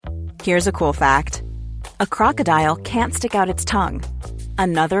Here's a cool fact. A crocodile can't stick out its tongue.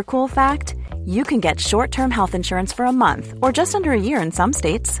 Another cool fact, you can get short-term health insurance for a month or just under a year in some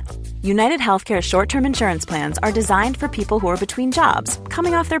states. United Healthcare short-term insurance plans are designed for people who are between jobs,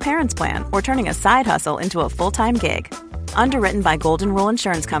 coming off their parents' plan, or turning a side hustle into a full-time gig. Underwritten by Golden Rule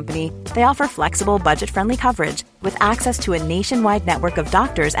Insurance Company, they offer flexible, budget-friendly coverage with access to a nationwide network of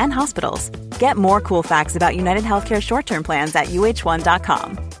doctors and hospitals. Get more cool facts about United Healthcare short-term plans at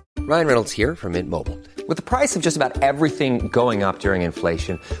uh1.com. Ryan Reynolds here from Mint Mobile. With the price of just about everything going up during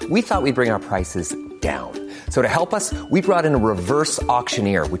inflation, we thought we'd bring our prices down. So to help us, we brought in a reverse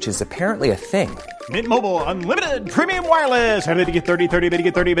auctioneer, which is apparently a thing. Mint Mobile Unlimited Premium Wireless. How to get 30, 30, bit to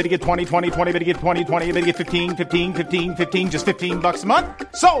get 30, bit to get 20, 20, 20, bit to get 20, 20, bit to get 15, 15, 15, 15, just $15 a month?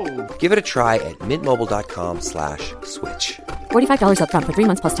 Sold! Give it a try at mintmobile.com/switch. $45 up front for 3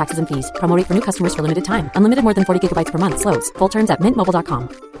 months plus taxes and fees. Promo rate for new customers for limited time. Unlimited more than 40 gigabytes per month. Slows full terms at mintmobile.com.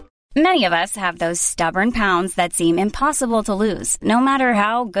 Many of us have those stubborn pounds that seem impossible to lose, no matter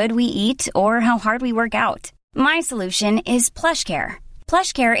how good we eat or how hard we work out. My solution is PlushCare.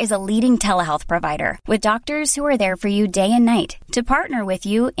 PlushCare is a leading telehealth provider with doctors who are there for you day and night to partner with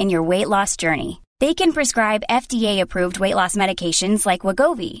you in your weight loss journey. They can prescribe FDA-approved weight loss medications like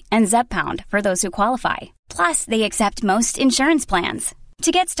Wegovy and Zepbound for those who qualify. Plus, they accept most insurance plans.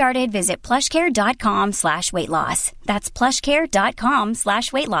 To get started, visit plushcare.com/weightloss. That's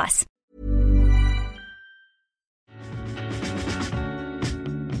plushcare.com/weightloss.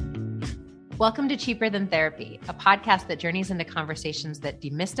 Welcome to Cheaper Than Therapy, a podcast that journeys into conversations that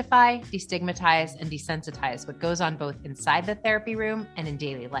demystify, destigmatize, and desensitize what goes on both inside the therapy room and in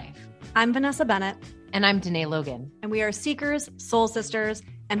daily life. I'm Vanessa Bennett. And I'm Danae Logan. And we are seekers, soul sisters,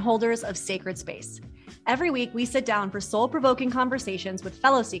 and holders of sacred space. Every week, we sit down for soul-provoking conversations with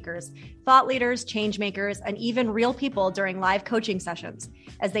fellow seekers, thought leaders, change makers, and even real people during live coaching sessions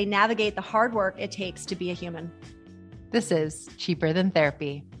as they navigate the hard work it takes to be a human. This is Cheaper Than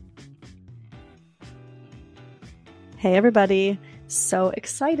Therapy. Hey, everybody. So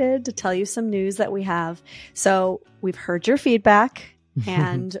excited to tell you some news that we have. So we've heard your feedback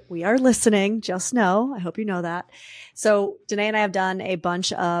and we are listening. Just know, I hope you know that. So Danae and I have done a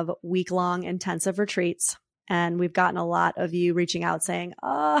bunch of week-long intensive retreats, and we've gotten a lot of you reaching out saying,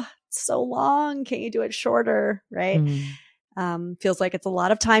 it's so long. Can't you do it shorter? Right? Feels like it's a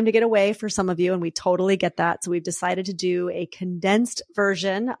lot of time to get away for some of you, and we totally get that. So we've decided to do a condensed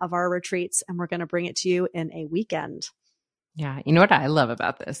version of our retreats, and we're going to bring it to you in a weekend. Yeah. You know what I love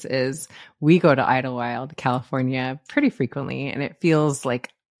about this is we go to Idlewild, California pretty frequently, and it feels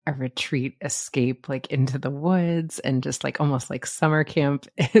like a retreat escape, like into the woods and just like almost like summer camp.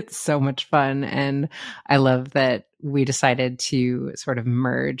 It's so much fun. And I love that we decided to sort of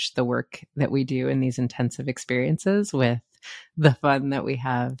merge the work that we do in these intensive experiences with the fun that we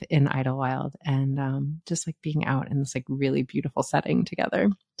have in Idlewild and just like being out in this like really beautiful setting together.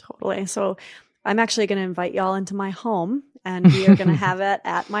 Totally. So I'm actually going to invite y'all into my home, and we are going to have it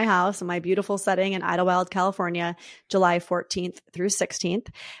at my house in my beautiful setting in Idlewild, California, July 14th through 16th.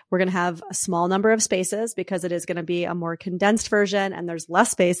 We're going to have a small number of spaces because it is going to be a more condensed version, and there's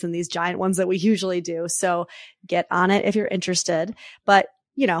less space than these giant ones that we usually do. So get on it if you're interested. But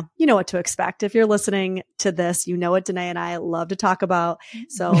you know what to expect. If you're listening to this, you know what Danae and I love to talk about.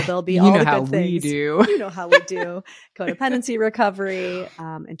 So there'll be all the good things. You know how we do. Codependency recovery,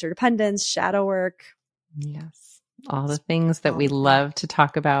 interdependence, shadow work. Yes. All the things that we love to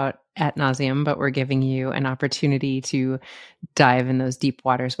talk about ad nauseum, but we're giving you an opportunity to dive in those deep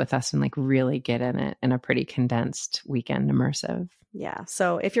waters with us and like really get in it in a pretty condensed weekend immersive. Yeah.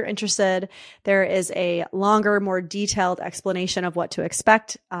 So if you're interested, there is a longer, more detailed explanation of what to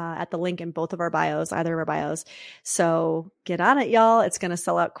expect at the link in both of our bios, either of our bios. So get on it, y'all. It's going to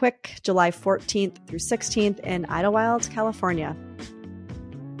sell out quick, July 14th through 16th in Idlewild, California.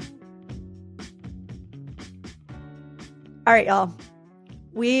 All right, y'all.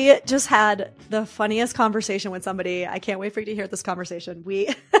 We just had the funniest conversation with somebody. I can't wait for you to hear this conversation.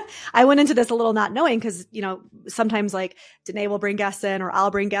 I went into this a little not knowing because, sometimes like Danae will bring guests in or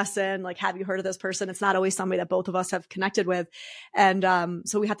I'll bring guests in, like, have you heard of this person? It's not always somebody that both of us have connected with. And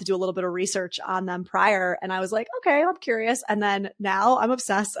so we have to do a little bit of research on them prior. And I was like, okay, I'm curious. And then now I'm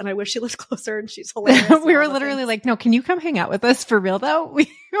obsessed and I wish she lived closer and she's hilarious. We were literally like, no, can you come hang out with us for real though? We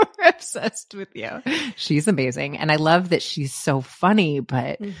were obsessed with you. She's amazing. And I love that she's so funny,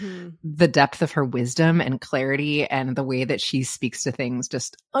 but the depth of her wisdom and clarity and the way that she speaks to things,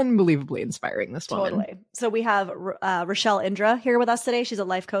 just unbelievably inspiring, this woman. Totally. So we have Rachelle Indra here with us today. She's a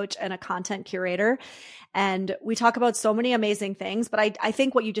life coach and a content curator. And we talk about so many amazing things, but I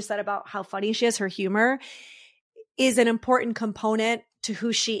think what you just said about how funny she is, her humor is an important component to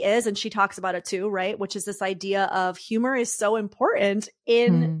who she is. And she talks about it too, right? Which is this idea of humor is so important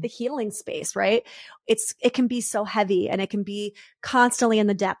in the healing space, right? It can be so heavy, and it can be constantly in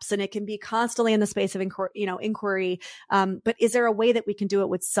the depths, and it can be constantly in the space of inquiry. But is there a way that we can do it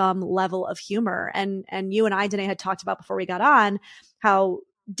with some level of humor? And you and I, Danae, had talked about before we got on how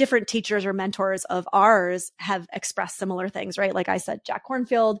different teachers or mentors of ours have expressed similar things, right? Like I said, Jack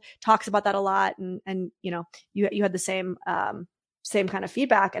Kornfield talks about that a lot. And you had the same kind of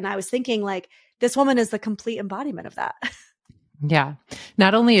feedback. And I was thinking, like, this woman is the complete embodiment of that. Yeah.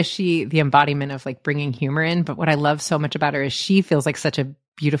 Not only is she the embodiment of like bringing humor in, but what I love so much about her is she feels like such a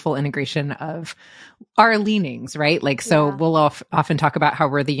beautiful integration of our leanings, right? Like, so we'll often talk about how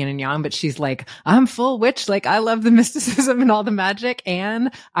we're the yin and yang, but she's like, I'm full witch. Like, I love the mysticism and all the magic,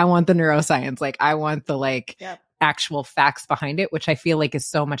 and I want the neuroscience. Like, I want the actual facts behind it, which I feel like is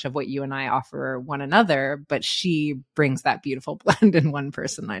so much of what you and I offer one another, but she brings that beautiful blend in one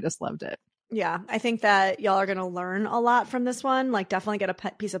person. I just loved it. Yeah, I think that y'all are going to learn a lot from this one. Like, definitely get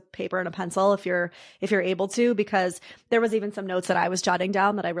a piece of paper and a pencil if you're able to, because there was even some notes that I was jotting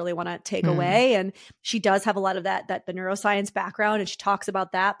down that I really want to take away. And she does have a lot of that the neuroscience background, and she talks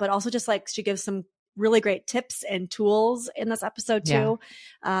about that, but also just like she gives some really great tips and tools in this episode too.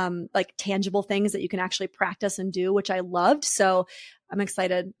 Like tangible things that you can actually practice and do, which I loved. So I'm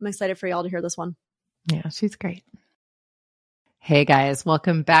excited. I'm excited for y'all to hear this one. Yeah, she's great. Hey guys,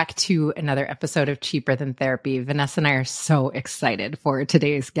 welcome back to another episode of Cheaper Than Therapy. Vanessa and I are so excited for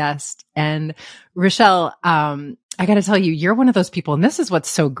today's guest. And Rachelle, I got to tell you, you're one of those people, and this is what's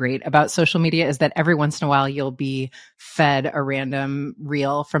so great about social media, is that every once in a while you'll be fed a random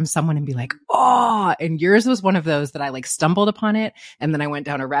reel from someone and be like, oh, and yours was one of those that I like stumbled upon it. And then I went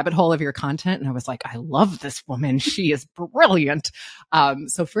down a rabbit hole of your content and I was like, I love this woman. She is brilliant.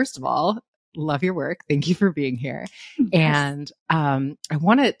 So first of all, love your work. Thank you for being here. And I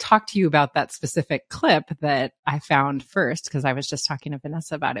want to talk to you about that specific clip that I found first, because I was just talking to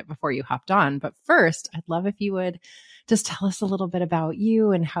Vanessa about it before you hopped on. But first, I'd love if you would just tell us a little bit about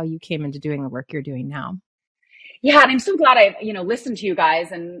you and how you came into doing the work you're doing now. Yeah. And I'm so glad I, listened to you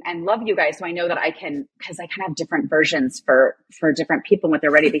guys and love you guys. So I know that I can, because I kind of have different versions for different people and what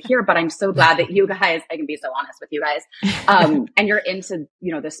they're ready to hear. But I'm so glad that you guys, I can be so honest with you guys. And you're into,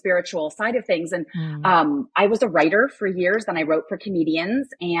 the spiritual side of things. And, I was a writer for years, then I wrote for comedians,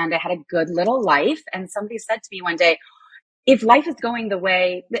 and I had a good little life. And somebody said to me one day, if life is going the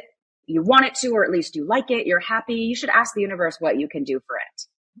way that you want it to, or at least you like it, you're happy, you should ask the universe what you can do for it.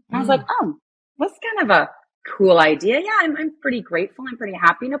 And I was like, oh, that's kind of a cool idea. Yeah, I'm pretty grateful. I'm pretty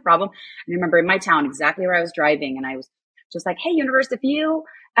happy. No problem. And I remember in my town, exactly where I was driving, and I was just like, hey, universe, if you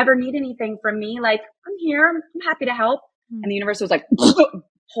ever need anything from me, like, I'm here. I'm happy to help. And the universe was like,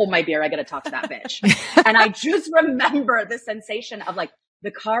 hold my beer. I got to talk to that bitch. And I just remember the sensation of like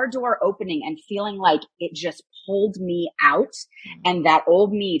the car door opening and feeling like it just pulled me out. And that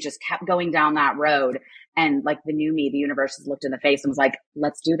old me just kept going down that road. And like the new me, the universe has looked in the face and was like,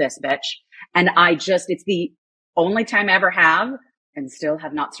 let's do this, bitch. And it's the only time I ever have, and still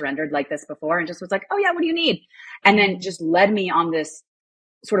have not surrendered like this before, and just was like, oh yeah, what do you need? And then just led me on this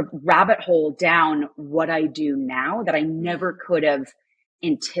sort of rabbit hole down what I do now that I never could have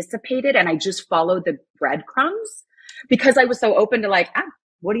anticipated. And I just followed the breadcrumbs because I was so open to like,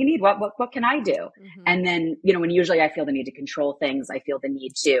 what do you need? What can I do? Mm-hmm. And then, when usually I feel the need to control things, I feel the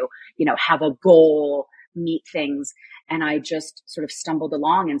need to, have a goal, meet things. And I just sort of stumbled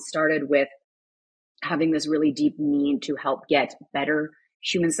along and started with having this really deep need to help get better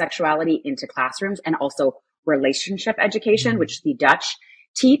human sexuality into classrooms, and also relationship education, which the Dutch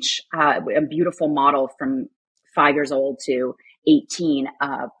teach, a beautiful model from 5 years old to 18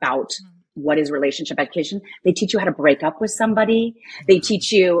 about what is relationship education. They teach you how to break up with somebody. They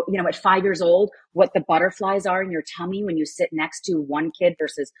teach you, at 5 years old, what the butterflies are in your tummy when you sit next to one kid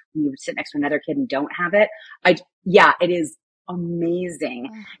versus when you sit next to another kid and don't have it. It is amazing.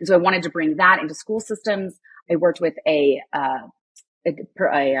 And so I wanted to bring that into school systems. I worked with a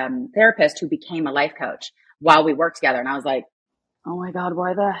therapist who became a life coach while we worked together. And I was like, oh my God,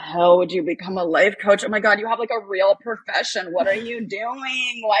 why the hell would you become a life coach? Oh my God, you have like a real profession. What are you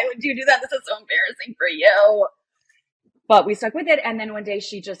doing? Why would you do that? This is so embarrassing for you. But we stuck with it. And then one day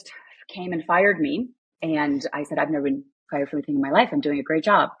she just came and fired me. And I said, I've never been fired for anything in my life. I'm doing a great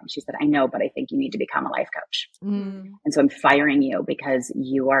job. And she said, I know, but I think you need to become a life coach. And so I'm firing you because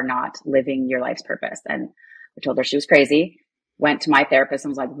you are not living your life's purpose. And I told her she was crazy. Went to my therapist and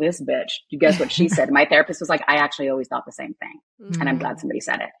was like, this bitch, you guess what she said? My therapist was like, I actually always thought the same thing. And I'm glad somebody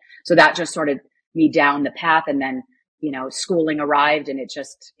said it. So that just sorted me down the path. And then, schooling arrived, and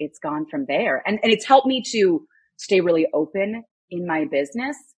it's gone from there. And it's helped me to stay really open in my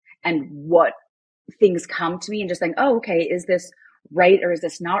business and what things come to me and just think, oh, okay, is this right or is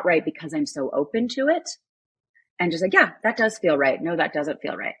this not right? Because I'm so open to it. And just like, yeah, that does feel right. No, that doesn't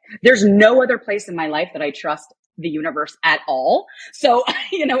feel right. There's no other place in my life that I trust the universe at all. So,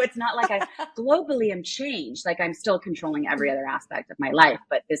 it's not like I globally am changed. Like I'm still controlling every other aspect of my life,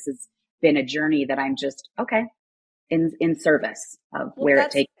 but this has been a journey that I'm just, okay, in service of where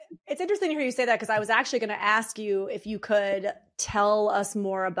it takes. It's interesting to hear you say that, because I was actually going to ask you if you could tell us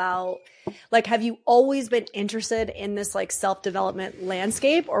more about, like, have you always been interested in this like self-development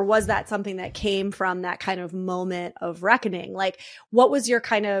landscape, or was that something that came from that kind of moment of reckoning? Like, what was your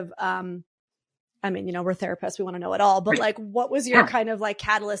kind of, we're therapists, we want to know it all, but like, what was your kind of like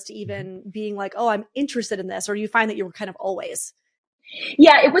catalyst to even being like, oh, I'm interested in this? Or do you find that you were kind of always?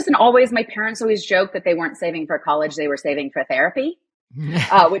 Yeah, it wasn't always. My parents always joked that they weren't saving for college, they were saving for therapy.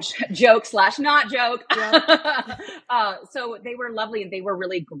 Which joke / not joke. Yeah. So they were lovely, and they were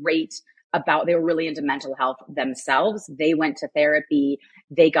really great they were really into mental health themselves. They went to therapy.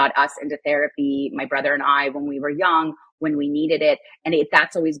 They got us into therapy, my brother and I, when we were young, when we needed it. And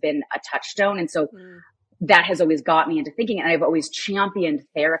that's always been a touchstone. And so that has always got me into thinking. And I've always championed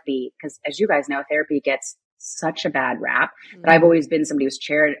therapy because, as you guys know, therapy gets such a bad rap, but I've always been somebody who's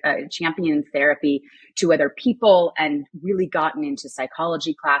championed therapy to other people and really gotten into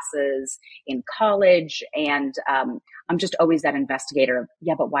psychology classes in college. And I'm just always that investigator of,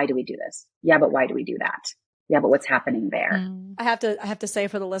 yeah, but why do we do this? Yeah, but why do we do that? Yeah, but what's happening there? I have to say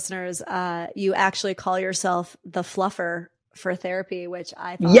for the listeners, you actually call yourself the fluffer for therapy, which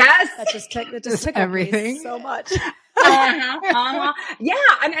I thought that just took everything so much. Yeah.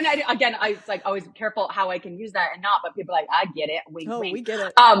 And I was like always careful how I can use that and not, but people are like, I get it. Wink, wink. We get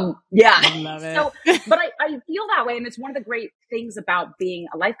it. Yeah. I love it. So, but I feel that way. And it's one of the great things about being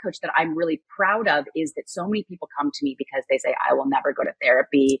a life coach that I'm really proud of is that so many people come to me because they say, I will never go to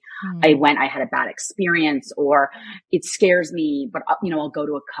therapy. I had a bad experience, or it scares me, but I'll go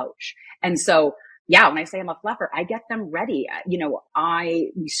to a coach. And so, yeah, when I say I'm a fluffer, I get them ready.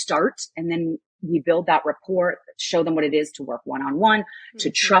 We start and then we build that rapport, show them what it is to work one-on-one,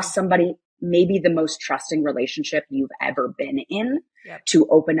 to trust somebody, maybe the most trusting relationship you've ever been in, to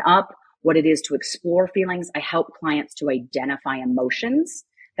open up, what it is to explore feelings. I help clients to identify emotions.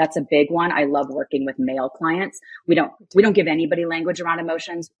 That's a big one. I love working with male clients. We don't give anybody language around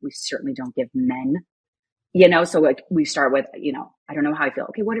emotions. We certainly don't give men. So like we start with, I don't know how I feel.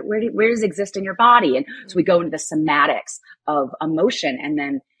 Okay, where does it exist in your body? And so we go into the somatics of emotion, and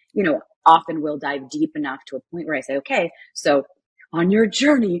then, often we'll dive deep enough to a point where I say, okay, so on your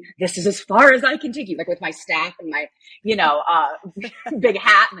journey, this is as far as I can take you, like with my staff and my, big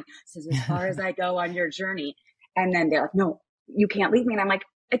hat. And like, this is as far as I go on your journey. And then they're like, no, you can't leave me. And I'm like,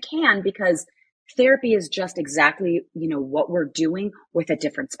 I can, because therapy is just exactly, what we're doing with a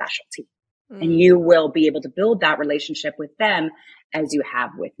different specialty. And you will be able to build that relationship with them as you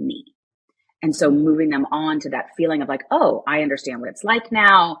have with me. And so moving them on to that feeling of like, oh, I understand what it's like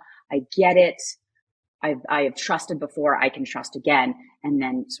now. I get it. I have trusted before. I can trust again, and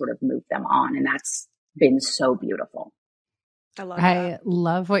then sort of move them on. And that's been so beautiful. I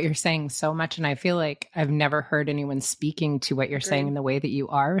love what you're saying so much. And I feel like I've never heard anyone speaking to what you're saying in the way that you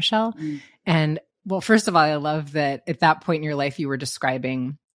are, Rachelle. And well, first of all, I love that at that point in your life, you were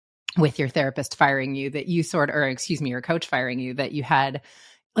describing with your therapist firing you that you your coach firing you, that you had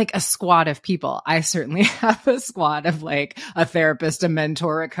like a squad of people. I certainly have a squad of like a therapist, a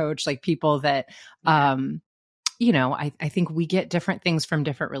mentor, a coach, like people that, I think we get different things from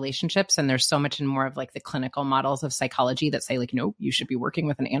different relationships. And there's so much in more of like the clinical models of psychology that say like, no, you should be working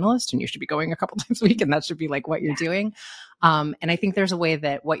with an analyst and you should be going a couple times a week. And that should be like what you're doing. And I think there's a way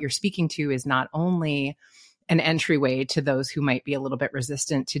that what you're speaking to is not only an entryway to those who might be a little bit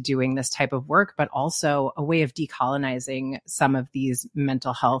resistant to doing this type of work, but also a way of decolonizing some of these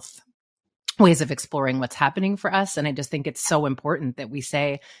mental health ways of exploring what's happening for us. And I just think it's so important that we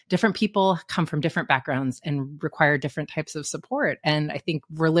say different people come from different backgrounds and require different types of support. And I think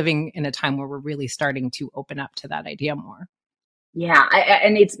we're living in a time where we're really starting to open up to that idea more. Yeah.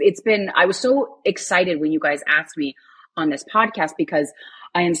 I was so excited when you guys asked me on this podcast, because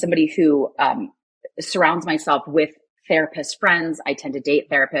I am somebody who, surrounds myself with therapist friends. I tend to date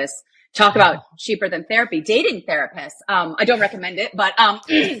therapists. Talk about cheaper than therapy, dating therapists. I don't recommend it, but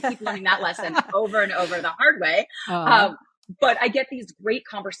keep learning that lesson over and over the hard way. But I get these great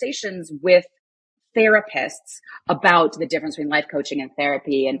conversations with therapists about the difference between life coaching and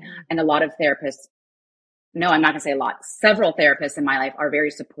therapy. And a lot of therapists, no, I'm not going to say a lot. Several therapists in my life are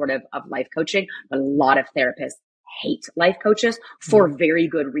very supportive of life coaching, but a lot of therapists hate life coaches for very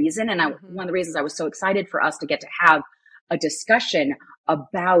good reason. And one of the reasons I was so excited for us to get to have a discussion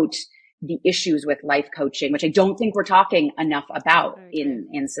about the issues with life coaching, which I don't think we're talking enough about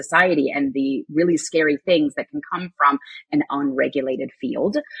in society, and the really scary things that can come from an unregulated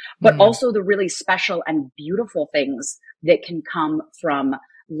field, but also the really special and beautiful things that can come from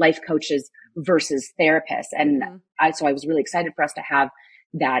life coaches versus therapists. And so I was really excited for us to have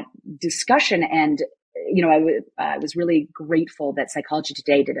that discussion. And, you know, I was really grateful that Psychology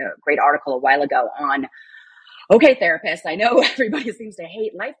Today did a great article a while ago on, okay, therapists, I know everybody seems to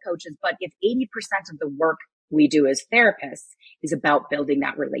hate life coaches, but if 80% of the work we do as therapists is about building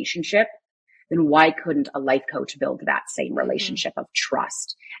that relationship, then why couldn't a life coach build that same relationship of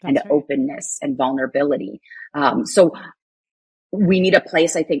trust and openness and vulnerability? So we need a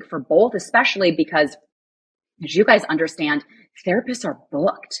place, I think, for both, especially because, as you guys understand, therapists are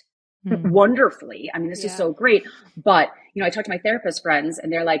booked wonderfully. I mean, this is so great. But, you know, I talk to my therapist friends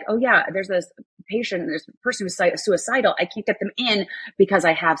and they're like, oh yeah, there's this patient, there's a person who's suicidal. I can't get them in because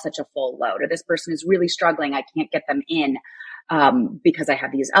I have such a full load. Or this person is really struggling. I can't get them in because I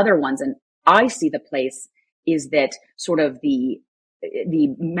have these other ones. And I see the place is that sort of the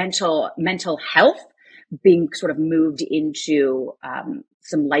mental health being sort of moved into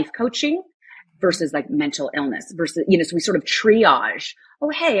some life coaching versus like mental illness versus, you know, so we sort of triage.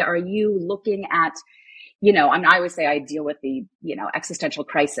 Oh, hey, are you looking at, you know, I always say I deal with the, you know, existential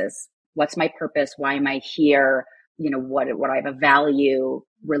crisis. What's my purpose? Why am I here? You know, what I have a value,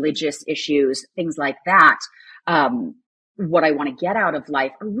 religious issues, things like that. What I want to get out of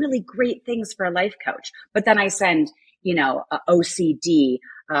life are really great things for a life coach. But then I send, you know, OCD,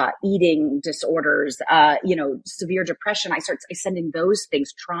 eating disorders, you know, severe depression. I start sending those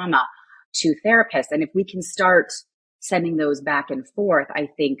things, trauma, to therapists. And if we can start sending those back and forth, I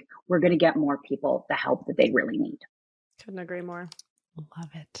think we're going to get more people the help that they really need. Couldn't agree more. Love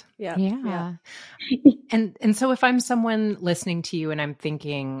it. Yeah. And so if I'm someone listening to you and I'm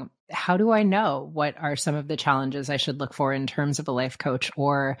thinking, how do I know what are some of the challenges I should look for in terms of a life coach,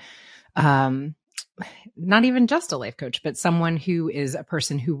 or not even just a life coach, but someone who is a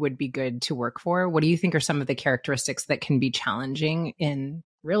person who would be good to work for? What do you think are some of the characteristics that can be challenging in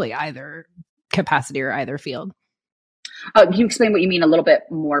really either capacity or either field? Can you explain what you mean a little bit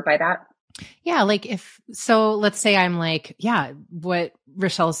more by that? Yeah. Like let's say I'm like, yeah, what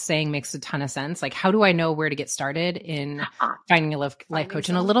Rachelle's saying makes a ton of sense. Like, how do I know where to get started in finding a life coach?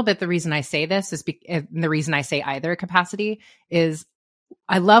 And a little bit, the reason I say this is the reason I say either capacity is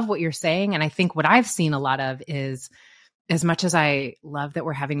I love what you're saying. And I think what I've seen a lot of is, as much as I love that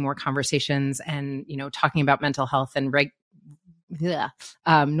we're having more conversations and, you know, talking about mental health and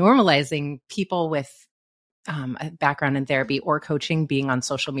normalizing people with a background in therapy or coaching being on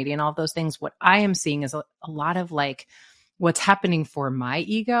social media and all of those things, what I am seeing is a lot of like what's happening for my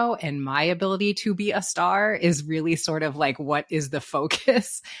ego and my ability to be a star is really sort of like, what is the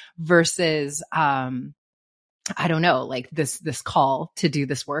focus versus, I don't know, like this call to do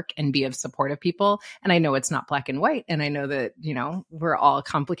this work and be of support of people. And I know it's not black and white. And I know that, you know, we're all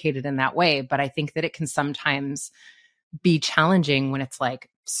complicated in that way, but I think that it can sometimes be challenging when it's like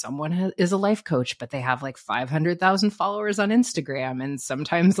someone is a life coach, but they have like 500,000 followers on Instagram. And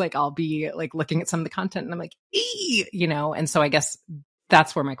sometimes like I'll be like looking at some of the content and I'm like, you know, and so I guess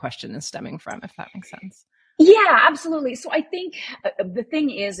that's where my question is stemming from, if that makes sense. Yeah, absolutely. So I think the thing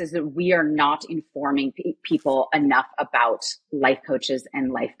is that we are not informing people enough about life coaches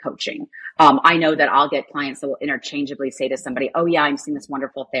and life coaching. I know that I'll get clients that will interchangeably say to somebody, oh yeah, I'm seeing this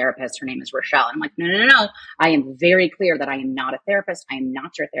wonderful therapist. Her name is Rachelle. And I'm like, no. I am very clear that I am not a therapist. I am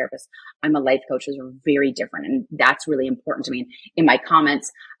not your therapist. I'm a life coach. Those are very different. And that's really important to me. In my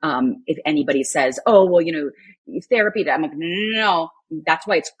comments, if anybody says, oh, well, you know, therapy, I'm like, no. That's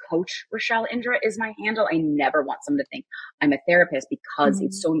why it's Coach Rachelle Indra is my handle. I never want someone to think I'm a therapist because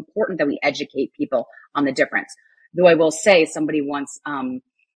it's so important that we educate people on the difference. Though I will say somebody once,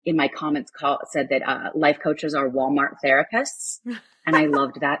 in my comments said that, life coaches are Walmart therapists. And I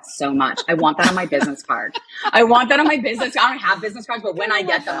loved that so much. I want that on my business card. I don't have business cards, but when I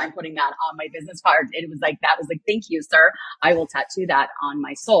get them, I'm putting that on my business card. That was like, thank you, sir. I will tattoo that on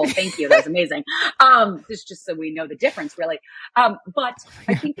my soul. Thank you. That was amazing. Just so we know the difference really. But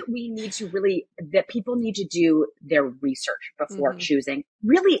I think that people need to do their research before choosing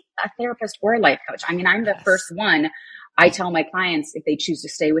really a therapist or a life coach. I mean, I'm the first one. I tell my clients if they choose to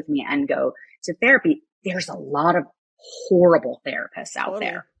stay with me and go to therapy, there's a lot of horrible therapists out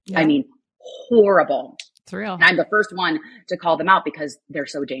there. Yeah. I mean, horrible. It's real. And I'm the first one to call them out because they're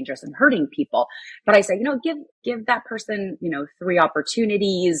so dangerous and hurting people. But I say, you know, give that person, you know, 3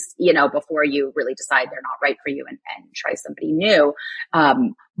 opportunities, you know, before you really decide they're not right for you and try somebody new.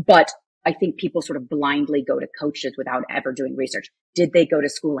 But I think people sort of blindly go to coaches without ever doing research. Did they go to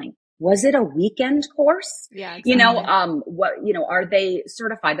schooling? Was it a weekend course? Yeah, exactly. Are they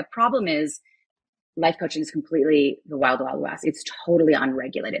certified? The problem is life coaching is completely the wild, wild west. It's totally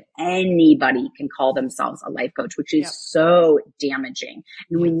unregulated. Anybody can call themselves a life coach, which is so damaging.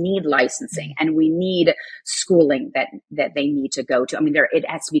 And we need licensing and we need schooling that they need to go to. I mean, it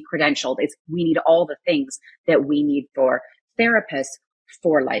has to be credentialed. We need all the things that we need for therapists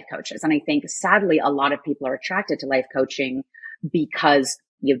for life coaches. And I think sadly, a lot of people are attracted to life coaching because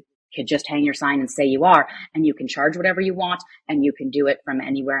you could just hang your sign and say you are, and you can charge whatever you want, and you can do it from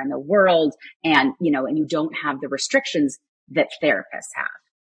anywhere in the world. And, and you don't have the restrictions that therapists have.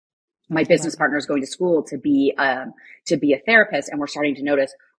 My business partner is going to school to be a therapist. And we're starting to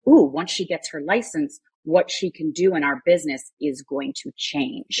notice, once she gets her license, what she can do in our business is going to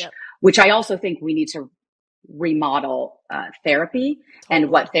change, which I also think we need to remodel therapy and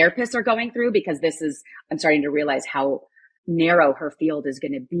what therapists are going through, because I'm starting to realize how narrow her field is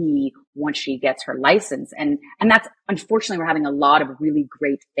going to be once she gets her license. And that's, unfortunately, we're having a lot of really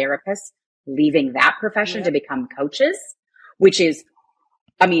great therapists leaving that profession to become coaches, which is,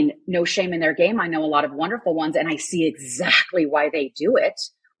 I mean, no shame in their game. I know a lot of wonderful ones and I see exactly why they do it.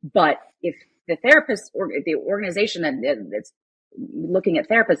 But if the therapist or the organization that's looking at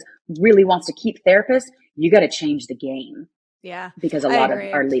therapists really wants to keep therapists, you got to change the game. Yeah. Because a lot of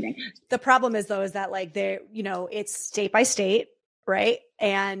are leaving. The problem is though, is that like it's state by state, right?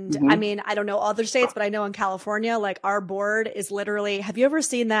 And I mean, I don't know other states, but I know in California, like our board is literally, have you ever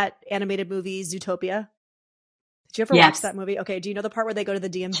seen that animated movie Zootopia? Did you ever watch that movie? Okay. Do you know the part where they go to the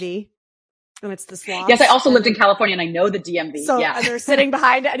DMV? And it's the sloths. Yes, I also lived in California and I know the DMV. So and they're sitting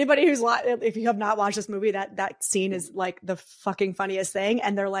behind anybody if you have not watched this movie, that scene is like the fucking funniest thing.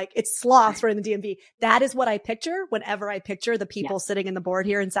 And they're like, it's sloths right in the DMV. That is what I picture whenever I picture the people sitting in the board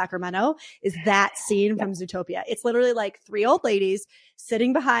here in Sacramento, is that scene from Zootopia. It's literally like 3 old ladies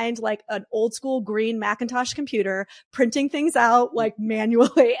sitting behind like an old school green Macintosh computer, printing things out like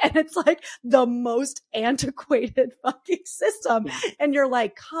manually. And it's like the most antiquated fucking system. And you're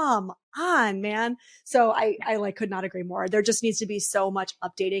like, come on, man. So I like could not agree more. There just needs to be so much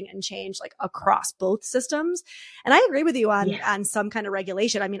updating and change like across both systems. And I agree with you on some kind of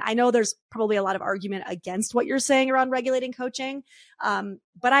regulation. I mean, I know there's probably a lot of argument against what you're saying around regulating coaching.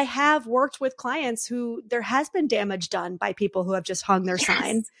 But I have worked with clients who there has been damage done by people who have just hung their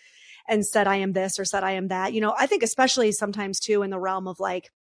sign and said, I am this or said, I am that. I think especially sometimes too in the realm of like,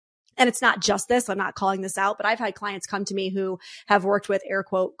 and it's not just this, I'm not calling this out, but I've had clients come to me who have worked with air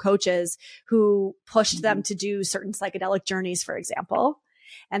quote coaches who pushed them to do certain psychedelic journeys, for example.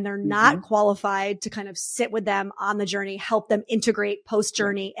 And they're not qualified to kind of sit with them on the journey, help them integrate post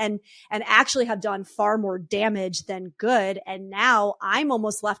journey and actually have done far more damage than good. And now I'm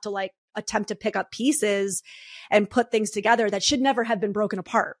almost left to like attempt to pick up pieces and put things together that should never have been broken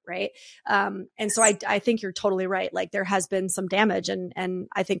apart. Right. And so I think you're totally right. Like there has been some damage and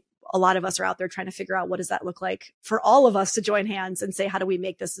I think a lot of us are out there trying to figure out what does that look like for all of us to join hands and say, how do we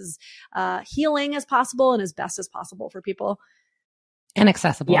make this as healing as possible and as best as possible for people? And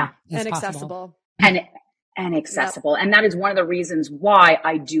accessible. Yeah. And accessible. And accessible. Yep. And that is one of the reasons why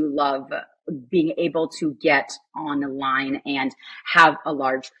I do love being able to get online and have a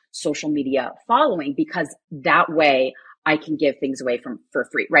large social media following, because that way I can give things away for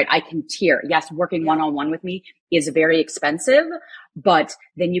free, right? I can tier. Yes, working one-on-one with me is very expensive, but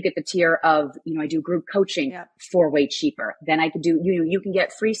then you get the tier of, I do group coaching for way cheaper. Then I could do, you can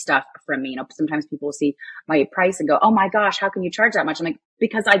get free stuff from me. Sometimes people will see my price and go, oh my gosh, how can you charge that much? I'm like,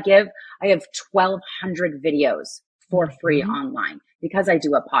 because I have 1,200 videos for free online, because I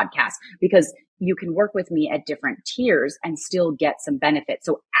do a podcast, because you can work with me at different tiers and still get some benefits.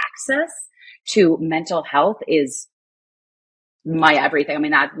 So access to mental health is my everything. I mean,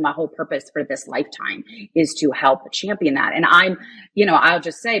 that's my whole purpose for this lifetime, is to help champion that. And I'll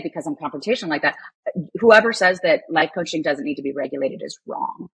just say, because I'm confrontational like that, whoever says that life coaching doesn't need to be regulated is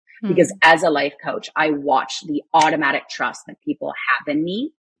wrong. Because as a life coach, I watch the automatic trust that people have in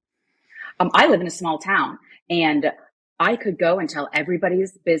me. I live in a small town and I could go and tell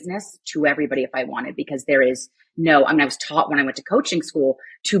everybody's business to everybody if I wanted, because there is I was taught when I went to coaching school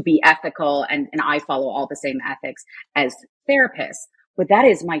to be ethical, and I follow all the same ethics as therapists, but that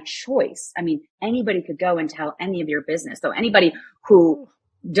is my choice. I mean, anybody could go and tell any of your business. So anybody who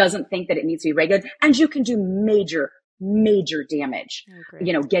doesn't think that it needs to be regulated, and you can do major damage,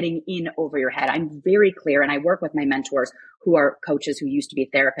 getting in over your head. I'm very clear. And I work with my mentors who are coaches who used to be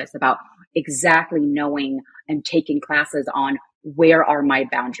therapists about exactly knowing and taking classes on where are my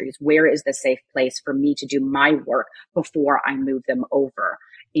boundaries? Where is the safe place for me to do my work before I move them over?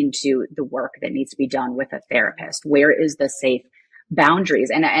 into the work that needs to be done with a therapist. Where is the safe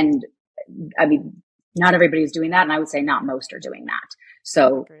boundaries? And I mean, not everybody is doing that. And I would say not most are doing that.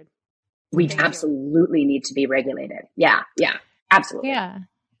 So we absolutely need to be regulated. Yeah. Yeah, absolutely. Yeah.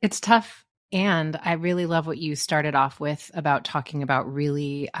 It's tough. And I really love what you started off with about talking about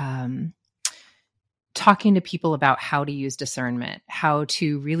really, talking to people about how to use discernment, how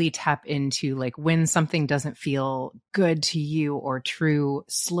to really tap into like when something doesn't feel good to you or true,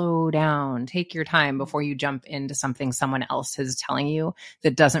 slow down, take your time before you jump into something someone else is telling you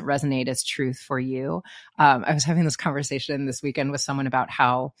that doesn't resonate as truth for you. I was having this conversation this weekend with someone about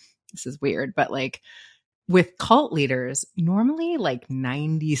how, this is weird, but like with cult leaders, normally like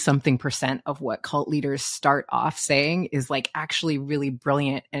 90 something % of what cult leaders start off saying is like actually really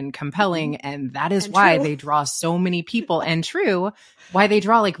brilliant and compelling. And that is why they draw so many people and why they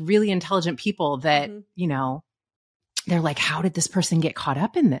draw like really intelligent people that, you know, they're like, how did this person get caught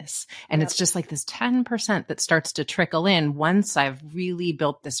up in this? And it's just like this 10% that starts to trickle in once I've really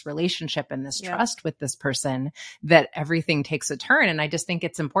built this relationship and this trust with this person, that everything takes a turn. And I just think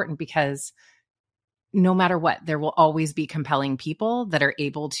it's important because no matter what, there will always be compelling people that are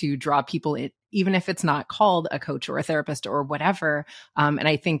able to draw people in, even if it's not called a coach or a therapist or whatever. And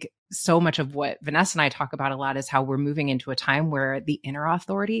I think so much of what Vanessa and I talk about a lot is how we're moving into a time where the inner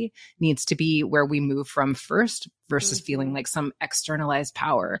authority needs to be where we move from first versus feeling like some externalized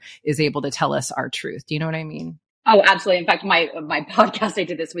power is able to tell us our truth. Do you know what I mean? Oh, absolutely. In fact, my podcast I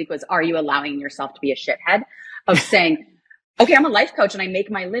did this week was, are you allowing yourself to be a shithead? Of saying, okay, I'm a life coach and I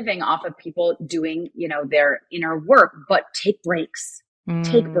make my living off of people doing, you know, their inner work, but take breaks.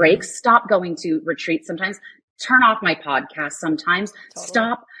 Take breaks. Stop going to retreats sometimes. Turn off my podcast sometimes.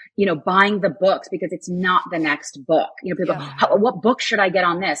 Stop, you know, buying the books because it's not the next book. You know, people go, what book should I get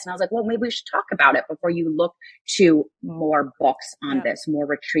on this? And I was like, well, maybe we should talk about it before you look to more books on this, more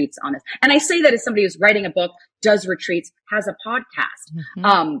retreats on this. And I say that as somebody who's writing a book, does retreats, has a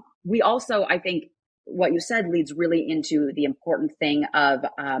podcast. We also, I think, what you said leads really into the important thing of,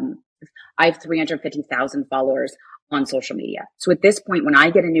 I have 350,000 followers on social media. So at this point, when I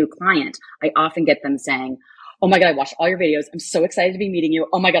get a new client, I often get them saying, oh my God, I watched all your videos. I'm so excited to be meeting you.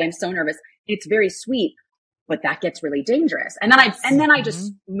 Oh my God, I'm so nervous. It's very sweet, but that gets really dangerous. And then I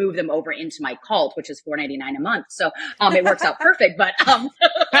just move them over into my cult, which is $4.99 a month. So, it works out perfect, but,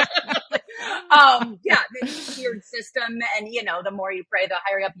 yeah, the tiered system, and you know, the more you pray, the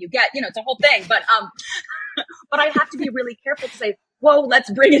higher up you get, you know, it's a whole thing, but I have to be really careful to say, whoa, let's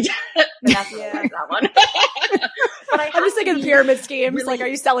bring it down. That's that one. But I'm just thinking pyramid schemes. Really, like, are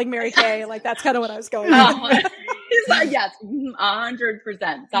you selling Mary Kay? Like, that's kind of what I was going with. Yes,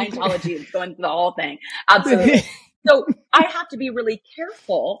 100%. Scientology is going through the whole thing. Absolutely. So I have to be really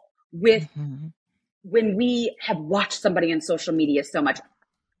careful with when we have watched somebody on social media so much.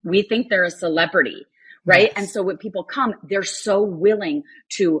 We think they're a celebrity, right? Yes. And so when people come, they're so willing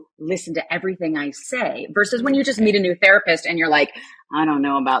to listen to everything I say versus when you just meet a new therapist and you're like, I don't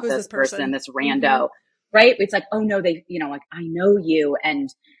know about this person, this rando, right? It's like, oh no, they, you know, like, I know you.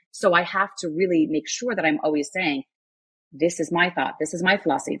 And so I have to really make sure that I'm always saying, this is my thought. This is my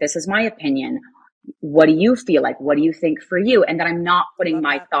philosophy. This is my opinion. What do you feel like? What do you think for you? And that I'm not putting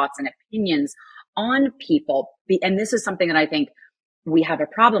my thoughts and opinions on people. And this is something that I think we have a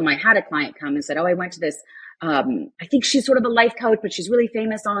problem. I had a client come and said, oh, I went to this, I think she's sort of a life coach, but she's really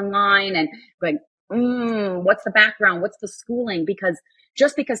famous online, and going, what's the background? What's the schooling? Because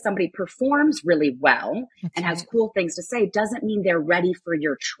just because somebody performs really well and has cool things to say doesn't mean they're ready for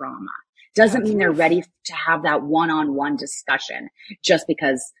your trauma. Doesn't mean they're ready to have that one-on-one discussion just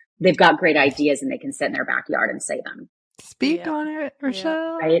because they've got great ideas and they can sit in their backyard and say them. Speak on it,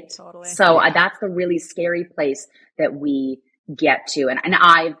 Rachelle. Right? Totally. So that's the really scary place that we get to. And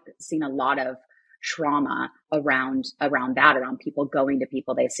I've seen a lot of trauma around people going to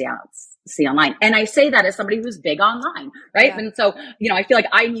people they see online. And I say that as somebody who's big online, right? Yeah. And so, you know, I feel like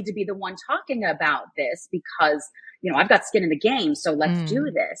I need to be the one talking about this because, you know, I've got skin in the game. So let's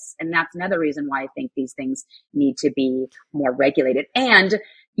do this. And that's another reason why I think these things need to be more regulated. And,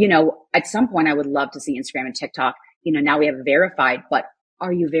 you know, at some point I would love to see Instagram and TikTok, you know, now we have verified, but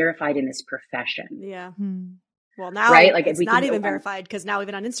are you verified in this profession? Yeah. Well, now it's not even verified because now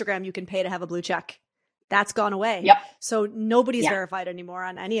even on Instagram, you can pay to have a blue check. That's gone away. Yep. So nobody's verified anymore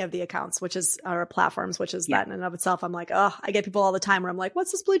on any of the accounts, or platforms, which is that in and of itself. I'm like, oh, I get people all the time where I'm like,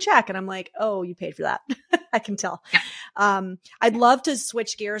 what's this blue check? And I'm like, oh, you paid for that. I can tell. Yeah. I'd love to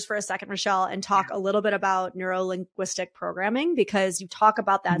switch gears for a second, Rachelle, and talk a little bit about neuro-linguistic programming because you talk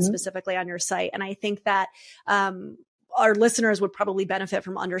about that specifically on your site. And I think that, our listeners would probably benefit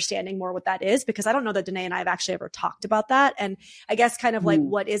from understanding more what that is, because I don't know that Danae and I have actually ever talked about that. And I guess kind of like,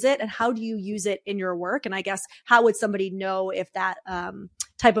 what is it and how do you use it in your work? And I guess how would somebody know if that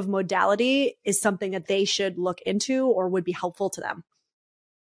type of modality is something that they should look into or would be helpful to them?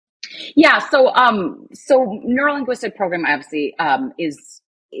 Yeah. So neurolinguistic programming obviously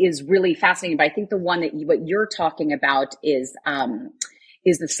is really fascinating, but I think the one that what you're talking about is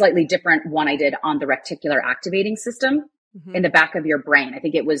the slightly different one I did on the reticular activating system in the back of your brain. I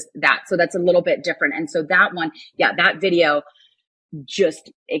think it was that. So that's a little bit different. And so that one, that video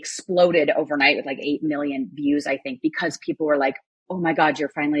just exploded overnight with like 8 million views, I think, because people were like, oh my God, you're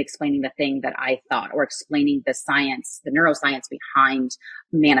finally explaining the thing that I thought, or explaining the science, the neuroscience behind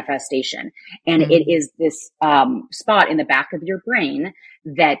manifestation. And it is this spot in the back of your brain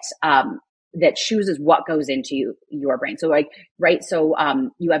that chooses what goes into your brain. So like, right. So,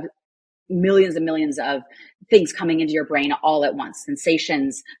 you have millions and millions of things coming into your brain all at once,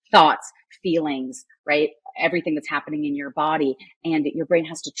 sensations, thoughts, feelings, right? Everything that's happening in your body, and your brain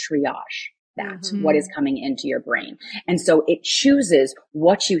has to triage that, what is coming into your brain. And so it chooses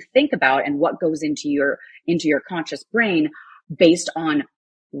what you think about and what goes into your conscious brain based on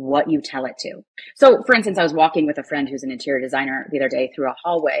what you tell it to. So for instance, I was walking with a friend who's an interior designer the other day through a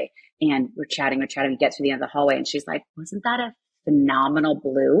hallway, and we're chatting, we get to the end of the hallway, and she's like, wasn't that a phenomenal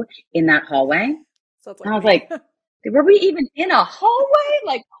blue in that hallway? And I was like, were we even in a hallway?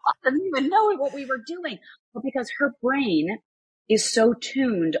 Like, I didn't even know what we were doing. But because her brain is so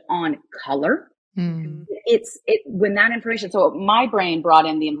tuned on color, when that information, so my brain brought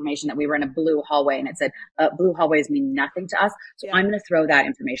in the information that we were in a blue hallway, and it said, blue hallways mean nothing to us. So I'm going to throw that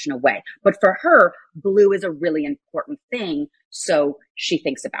information away. But for her, blue is a really important thing. So she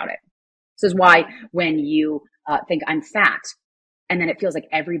thinks about it. This is why when you think I'm fat, and then it feels like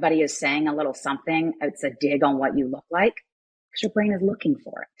everybody is saying a little something, it's a dig on what you look like, because your brain is looking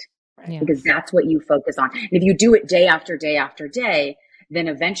for it. Right? Because that's what you focus on. And if you do it day after day after day, then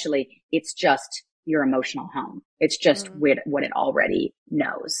eventually it's just your emotional home. It's just what it already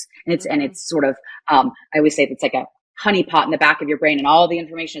knows. And it's sort of, I always say it's like a honeypot in the back of your brain, and all the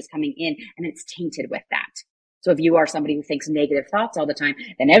information is coming in and it's tainted with that. So if you are somebody who thinks negative thoughts all the time,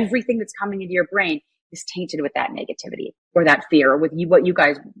 then everything that's coming into your brain is tainted with that negativity or that fear, or with what you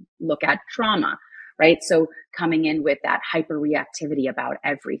guys look at, trauma, right? So coming in with that hyper reactivity about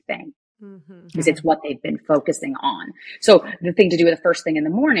everything, because it's what they've been focusing on. So the thing to do the first thing in the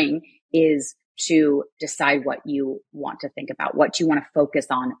morning is to decide what you want to think about, what you want to focus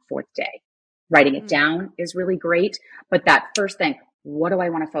on for the day. Writing it down is really great. But that first thing, what do I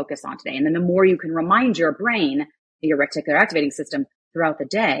want to focus on today? And then the more you can remind your brain, your reticular activating system throughout the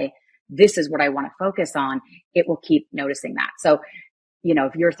day, this is what I want to focus on, it will keep noticing that. So,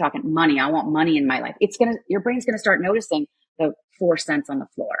 if you're talking money, I want money in my life. Your brain's going to start noticing the 4 cents on the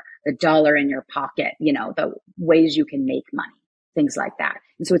floor, the dollar in your pocket, the ways you can make money, things like that.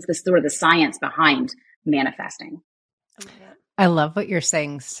 And so it's the sort of the science behind manifesting. I love what you're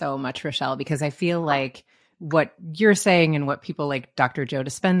saying so much, Rachelle, because I feel like what you're saying and what people like Dr. Joe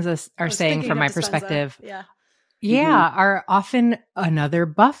Dispenza are saying from my perspective, are often another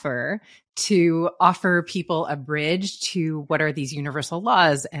buffer to offer people a bridge to what are these universal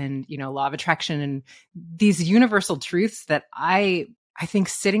laws and, law of attraction and these universal truths that I think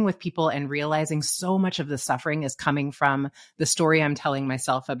sitting with people and realizing so much of the suffering is coming from the story I'm telling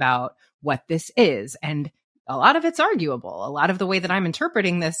myself about what this is. And a lot of it's arguable. A lot of the way that I'm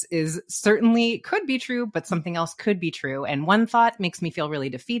interpreting this is certainly could be true, but something else could be true. And one thought makes me feel really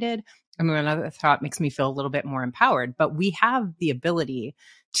defeated. And another thought makes me feel a little bit more empowered. But we have the ability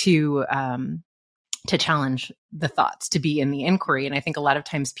to challenge the thoughts, to be in the inquiry. And I think a lot of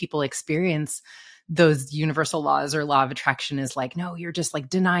times people experience those universal laws or law of attraction is like, no, you're just like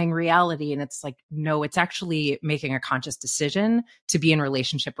denying reality. And it's like, no, it's actually making a conscious decision to be in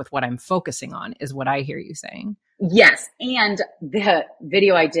relationship with what I'm focusing on, is what I hear you saying. Yes. And the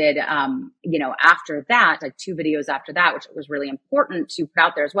video I did, after that, like 2 videos after that, which was really important to put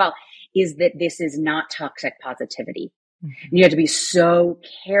out there as well, is that this is not toxic positivity. And you have to be so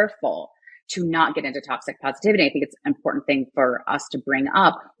careful to not get into toxic positivity. I think it's an important thing for us to bring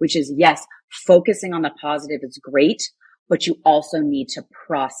up, which is, yes, focusing on the positive is great, but you also need to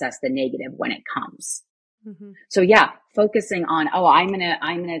process the negative when it comes. So focusing on, I'm going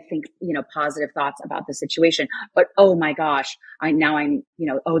to think, positive thoughts about the situation, but oh my gosh,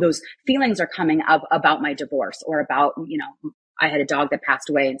 those feelings are coming up about my divorce or about, I had a dog that passed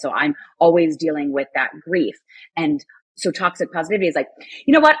away. And so I'm always dealing with that grief. And so toxic positivity is like,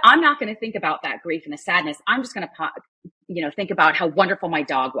 you know what? I'm not going to think about that grief and the sadness. I'm just going to, think about how wonderful my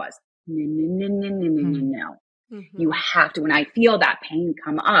dog was. No. You have to, when I feel that pain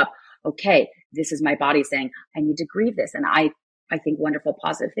come up, okay, this is my body saying, I need to grieve this. And I think wonderful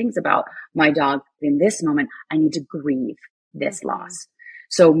positive things about my dog in this moment. I need to grieve this loss.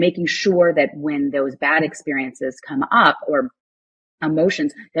 So making sure that when those bad experiences come up or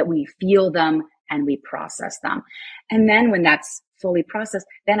emotions, that we feel them and we process them. And then when that's fully processed,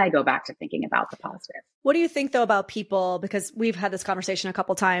 then I go back to thinking about the positive. What do you think though about people, because we've had this conversation a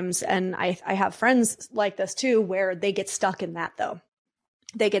couple times and I have friends like this too, where they get stuck in that though.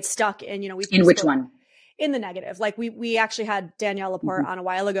 They get stuck in, in which one? In the negative. Like we actually had Danielle Laporte on a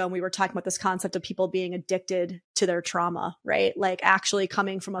while ago and we were talking about this concept of people being addicted to their trauma, right? Like actually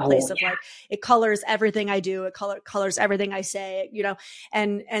coming from a place of like, it colors everything I do. It colors everything I say,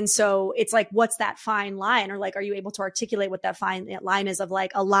 and so it's like, what's that fine line? Or like, are you able to articulate what that fine line is of like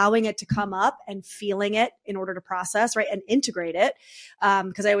allowing it to come up and feeling it in order to process, right? And integrate it.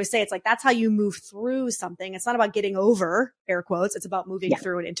 Cause I always say it's like, that's how you move through something. It's not about getting over, air quotes. It's about moving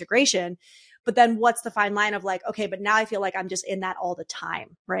through an integration. But then what's the fine line of like, okay, but now I feel like I'm just in that all the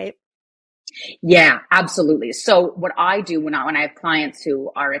time, right? Yeah, absolutely. So what I do when I have clients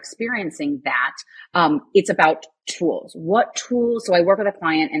who are experiencing that, it's about tools. What tools? So I work with a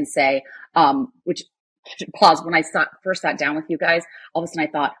client and say, which pause, when I first sat down with you guys, all of a sudden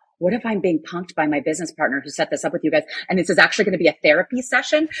I thought, what if I'm being punked by my business partner who set this up with you guys? And this is actually going to be a therapy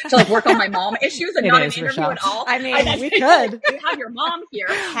session to like work on my mom issues and not an interview Rachelle. at all. I mean, we could. You have your mom here.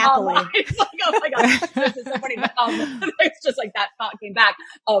 Happily. It's like, oh my God, this is so funny. But, it's just like that thought came back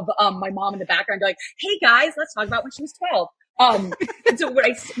of my mom in the background like, hey guys, let's talk about when she was 12. And so when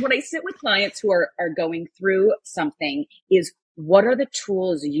I sit with clients who are going through something is what are the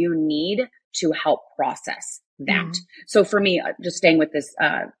tools you need to help process that. So for me, just staying with this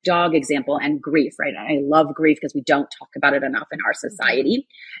dog example and grief, right? I love grief because we don't talk about it enough in our society.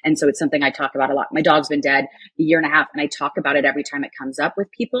 And so it's something I talk about a lot. My dog's been dead a year and a half and I talk about it every time it comes up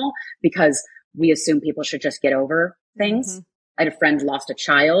with people because we assume people should just get over things. I had a friend lost a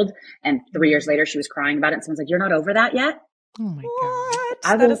child and 3 years later she was crying about it and someone's like, you're not over that yet? Oh my God.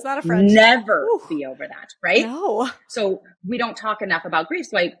 I will not a friend. Never be over that, right? No. So we don't talk enough about grief.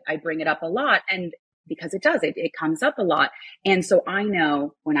 So I bring it up a lot and because it comes up a lot. And so I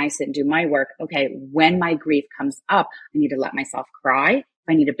know when I sit and do my work, okay, when my grief comes up, I need to let myself cry. If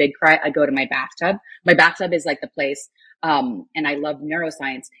I need a big cry, I go to my bathtub. My bathtub is like the place, and I love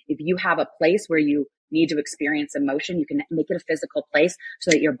neuroscience. If you have a place where you need to experience emotion, you can make it a physical place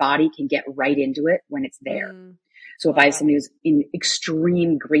so that your body can get right into it when it's there. So if I have somebody who's in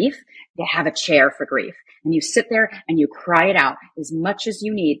extreme grief, they have a chair for grief and you sit there and you cry it out as much as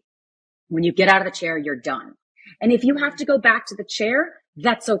you need. When you get out of the chair, you're done. And if you have to go back to the chair,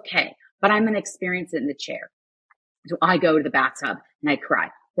 that's okay. But I'm going to experience it in the chair. So I go to the bathtub and I cry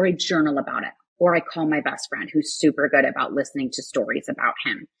or I journal about it or I call my best friend who's super good about listening to stories about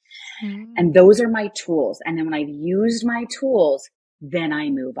him. And those are my tools. And then when I've used my tools, then I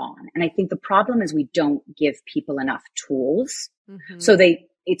move on. And I think the problem is we don't give people enough tools. So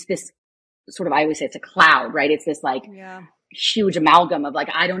it's this sort of, I always say it's a cloud, right? It's this like huge amalgam of like,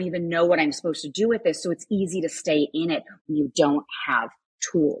 I don't even know what I'm supposed to do with this. So it's easy to stay in it when you don't have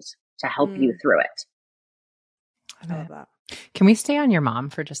tools to help you through it. I love that. Can we stay on your mom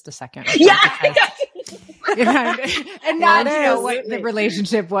for just a second? Yeah. And not what the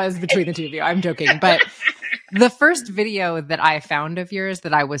relationship was between the two of you. I'm joking. But the first video that I found of yours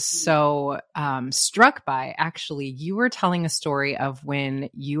that I was so struck by, actually, you were telling a story of when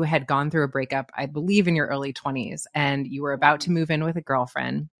you had gone through a breakup, I believe in your early 20s, and you were about to move in with a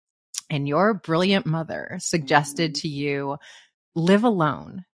girlfriend. And your brilliant mother suggested to you, live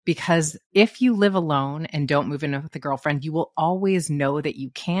alone. Because if you live alone and don't move in with a girlfriend, you will always know that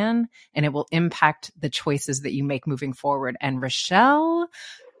you can, and it will impact the choices that you make moving forward. And Rachelle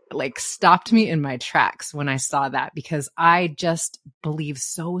stopped me in my tracks when I saw that, because I just believe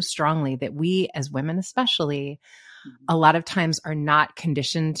so strongly that we as women, especially, a lot of times are not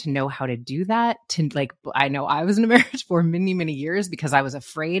conditioned to know how to do that. I know I was in a marriage for many, many years because I was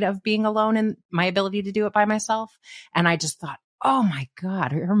afraid of being alone and my ability to do it by myself. And I just thought, oh my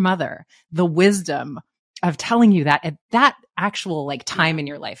God, her mother, the wisdom of telling you that at that actual time in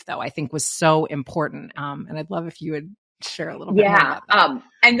your life, though, I think was so important. And I'd love if you would share a little bit more about that.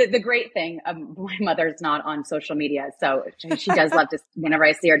 And the great thing, my mother's not on social media, so she does love to, whenever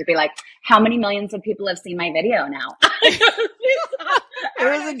I see her, to be like, how many millions of people have seen my video now? It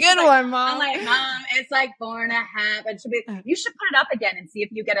was a good one, Mom. I'm like, Mom, it's 4.5. And she'll be, you should put it up again and see if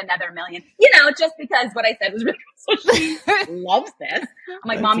you get another million. Just because what I said was really good. So she loves this. I'm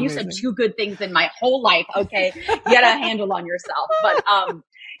like, Mom, you said two good things in my whole life. Okay. Get a handle on yourself. But,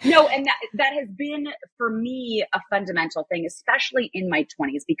 No, and that has been for me a fundamental thing, especially in my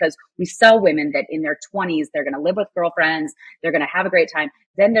 20s, because we sell women that in their 20s, they're going to live with girlfriends, they're going to have a great time,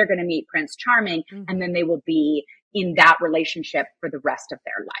 then they're going to meet Prince Charming, and then they will be in that relationship for the rest of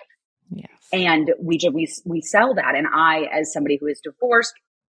their life. Yes. And we sell that. And I, as somebody who is divorced,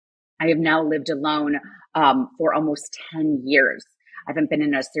 I have now lived alone for almost 10 years. I haven't been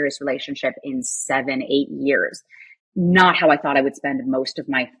in a serious relationship in 7, 8 years. Not how I thought I would spend most of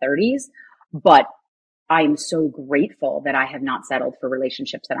my 30s, but I'm so grateful that I have not settled for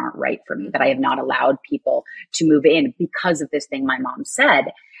relationships that aren't right for me, that I have not allowed people to move in because of this thing my mom said.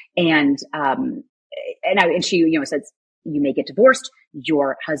 And she, said, you may get divorced,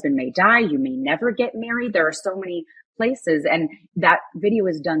 your husband may die, you may never get married. There are so many places. And that video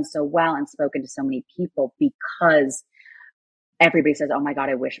has done so well and spoken to so many people because everybody says, oh my God,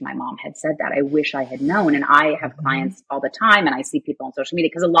 I wish my mom had said that. I wish I had known. And I have clients all the time, and I see people on social media,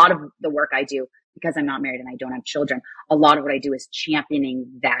 because a lot of the work I do, because I'm not married and I don't have children, a lot of what I do is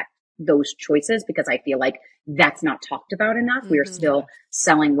championing those choices, because I feel like that's not talked about enough. We are still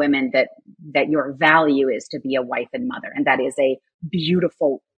selling women that your value is to be a wife and mother. And that is a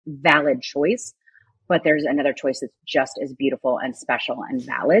beautiful, valid choice. But there's another choice that's just as beautiful and special and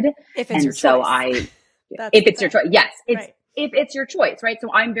valid. If it's your choice. If it's your choice. Yes. Right. If it's your choice, right? So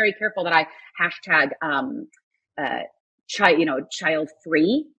I'm very careful that I hashtag, child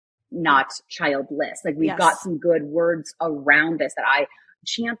free, not childless. Like we've got some good words around this, that I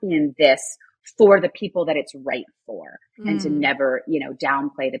champion this for the people that it's right for, and to never,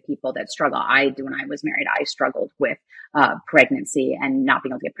 downplay the people that struggle. When I was married, I struggled with pregnancy and not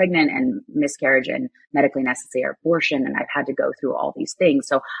being able to get pregnant, and miscarriage and medically necessary abortion. And I've had to go through all these things.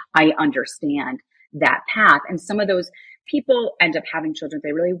 So I understand that path. And some of those people end up having children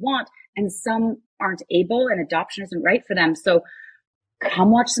they really want, and some aren't able, and adoption isn't right for them. So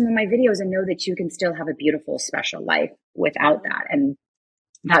come watch some of my videos and know that you can still have a beautiful, special life without that. And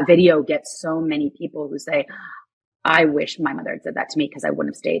that video gets so many people who say, I wish my mother had said that to me, because I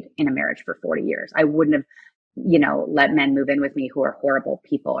wouldn't have stayed in a marriage for 40 years. I wouldn't have, let men move in with me who are horrible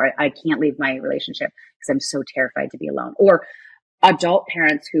people, or I can't leave my relationship because I'm so terrified to be alone. Or adult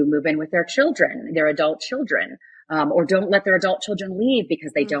parents who move in with their adult children, or don't let their adult children leave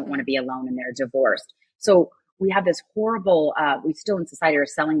because they don't want to be alone and they're divorced. So we have this horrible, we still in society are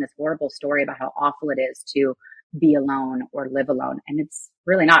selling this horrible story about how awful it is to be alone or live alone. And it's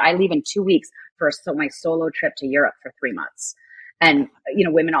really not. I leave in 2 weeks for my solo trip to Europe for 3 months. And,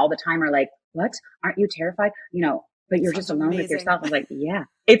 women all the time are like, what? Aren't you terrified? But you're just alone with yourself. I'm like, yeah,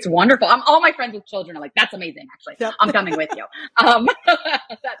 it's wonderful. All my friends with children are like, that's amazing. Actually, yep. I'm coming with you.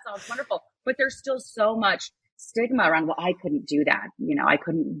 That sounds wonderful. But there's still so much stigma around, well, I couldn't do that. I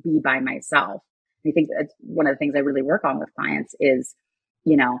couldn't be by myself. And I think that's one of the things I really work on with clients is,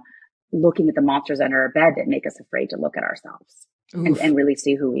 looking at the monsters under our bed that make us afraid to look at ourselves and really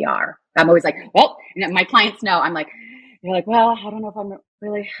see who we are. I'm always like, well, my clients know, they're like, well, I don't know if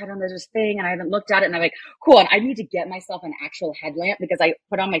I don't know this thing, and I haven't looked at it. And I'm like, cool. And I need to get myself an actual headlamp, because I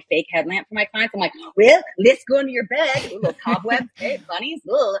put on my fake headlamp for my clients. I'm like, well, let's go into your bed. Ooh, little cobwebs. Hey, bunnies.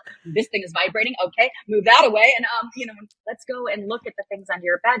 Ugh. This thing is vibrating. Okay. Move that away. And, let's go and look at the things under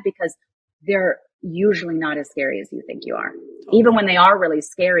your bed, because they're usually not as scary as you think you are. Even when they are really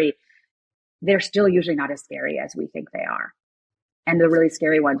scary, they're still usually not as scary as we think they are. And the really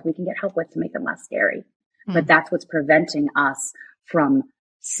scary ones we can get help with to make them less scary. But that's what's preventing us from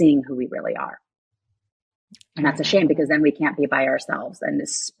seeing who we really are. And that's a shame, because then we can't be by ourselves. And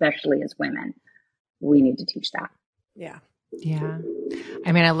especially as women, we need to teach that. Yeah. Yeah.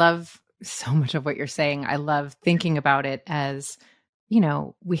 I mean, I love so much of what you're saying. I love thinking about it as,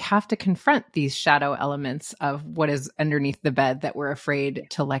 we have to confront these shadow elements of what is underneath the bed that we're afraid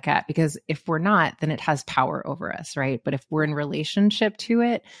to look at, because if we're not, then it has power over us, right? But if we're in relationship to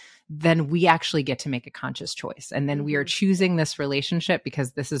it, then we actually get to make a conscious choice. And then we are choosing this relationship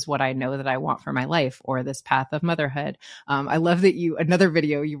because this is what I know that I want for my life, or this path of motherhood. I love that another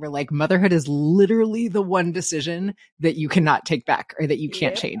video, you were like, motherhood is literally the one decision that you cannot take back, or that you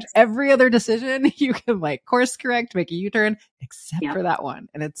can't change. Every other decision you can course correct, make a U-turn, except for that one.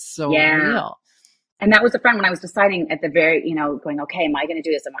 And it's so real. And that was a friend when I was deciding at the very, going, okay, am I going to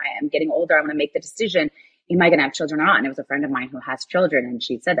do this? I'm getting older. I'm going to make the decision. Am I going to have children or not? And it was a friend of mine who has children. And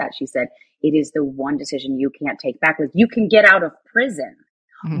she said that. She said, it is the one decision you can't take back. Like, you can get out of prison,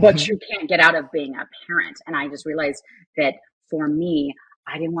 but you can't get out of being a parent. And I just realized that for me,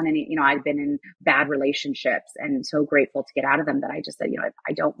 I didn't want any, I'd been in bad relationships and so grateful to get out of them that I just said,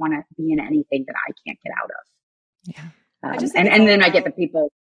 I don't want to be in anything that I can't get out of. Yeah. And then I get the people.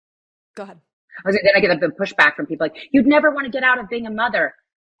 Go ahead. Then I get the pushback from people like, you'd never want to get out of being a mother.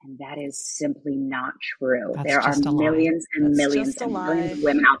 And that is simply not true. That's There are just a lie. millions and millions and millions of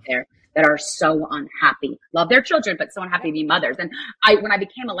women out there that are so unhappy, love their children, but so unhappy to be mothers. And when I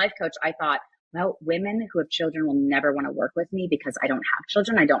became a life coach, I thought, well, women who have children will never want to work with me because I don't have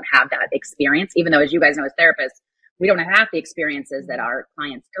children. I don't have that experience, even though, as you guys know, as therapists, we don't have half the experiences that our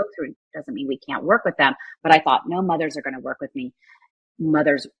clients go through. Doesn't mean we can't work with them. But I thought, no mothers are going to work with me.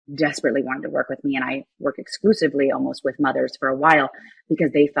 Mothers desperately wanted to work with me. And I work exclusively almost with mothers for a while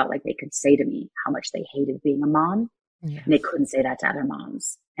because they felt like they could say to me how much they hated being a mom. Yes. And they couldn't say that to other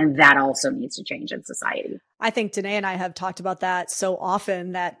moms. And that also needs to change in society. I think Danae and I have talked about that so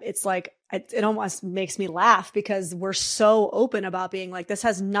often that it's like, it almost makes me laugh because we're so open about being like, this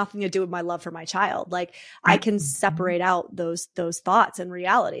has nothing to do with my love for my child. Like I can separate out those thoughts and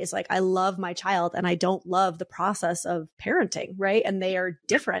realities. Like I love my child and I don't love the process of parenting. Right. And they are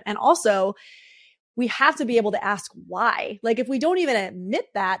different. And also we have to be able to ask why. Like if we don't even admit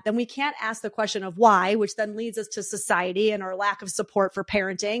that, then we can't ask the question of why, which then leads us to society and our lack of support for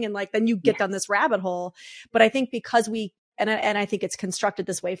parenting. And like, then you get down this rabbit hole. But I think because and I think it's constructed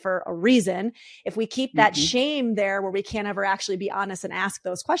this way for a reason. If we keep that shame there where we can't ever actually be honest and ask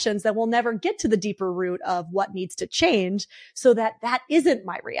those questions, then we'll never get to the deeper root of what needs to change so that isn't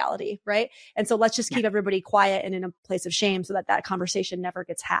my reality. Right. And so let's just keep everybody quiet and in a place of shame so that conversation never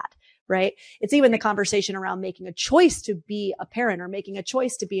gets had. Right. It's even the conversation around making a choice to be a parent or making a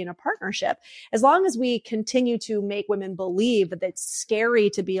choice to be in a partnership. As long as we continue to make women believe that it's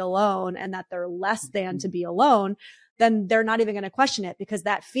scary to be alone and that they're less than to be alone, then they're not even going to question it because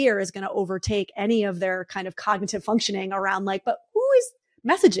that fear is going to overtake any of their kind of cognitive functioning around like, but who is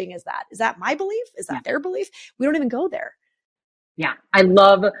messaging is that? Is that my belief? Is that their belief? We don't even go there. Yeah. I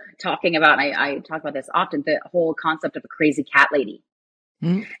love talking about, I talk about this often, the whole concept of a crazy cat lady.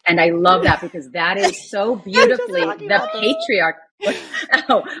 Mm-hmm. And I love that because that is so beautifully the patriarch.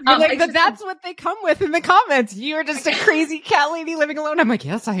 That's what they come with in the comments. You're just a crazy cat lady living alone. I'm like,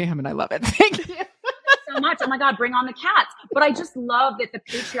 yes, I am. And I love it. Thank you. So much. Oh my God, bring on the cats. But I just love that the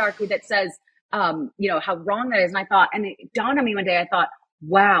patriarchy that says, how wrong that is. And I thought, and it dawned on me one day, I thought,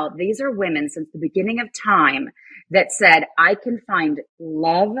 wow, these are women since the beginning of time that said, I can find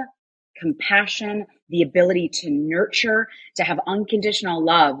love, compassion, the ability to nurture, to have unconditional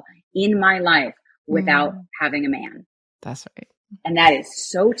love in my life without having a man. That's right. And that is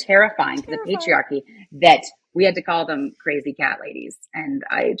so terrifying to the patriarchy that we had to call them crazy cat ladies. And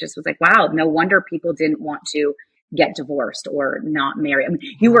I just was like, wow, no wonder people didn't want to get divorced or not marry. I mean,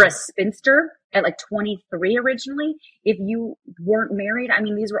 you were a spinster at like 23 originally. If you weren't married, I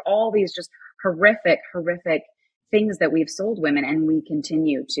mean, these were all these just horrific things that we've sold women and we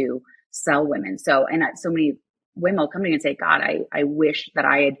continue to sell women. So, and so many women will come to me and say, God, I wish that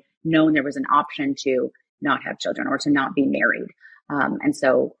I had known there was an option to not have children or to not be married. And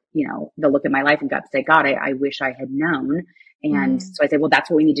so, they'll look at my life and say, God, I wish I had known. And so I say, well, that's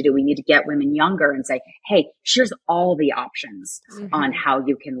what we need to do. We need to get women younger and say, hey, here's all the options on how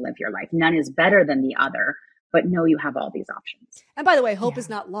you can live your life. None is better than the other, but know you have all these options. And by the way, hope is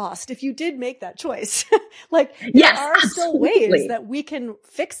not lost. If you did make that choice, yes, there are still ways that we can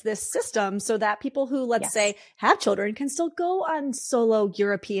fix this system so that people who, let's say, have children can still go on solo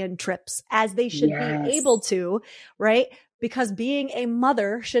European trips as they should be able to, right? Because being a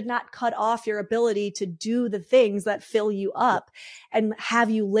mother should not cut off your ability to do the things that fill you up and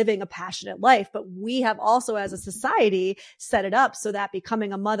have you living a passionate life. But we have also, as a society, set it up so that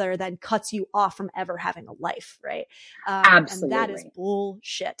becoming a mother then cuts you off from ever having a life, right? Absolutely. And that is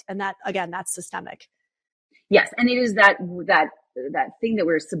bullshit. And that, again, that's systemic. Yes. And it is that thing that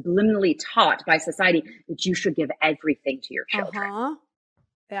we're subliminally taught by society that you should give everything to your children. Yeah.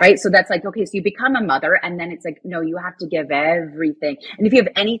 Right. So that's like, okay, so you become a mother and then it's like, no, you have to give everything. And if you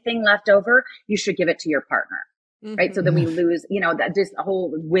have anything left over, you should give it to your partner. Right. So then we lose, that just a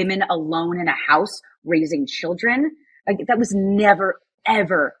whole women alone in a house raising children. Like that was never,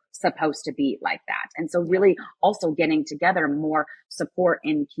 ever supposed to be like that. And so really also getting together more support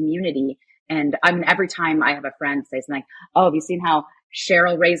in community. And I mean, every time I have a friend say something like, oh, have you seen how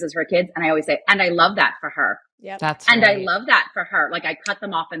Cheryl raises her kids? And I always say, and I love that for her. Yeah, I love that for her. Like I cut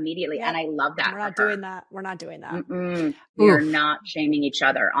them off immediately and I love that. We're not doing that. We're not doing that. We're not shaming each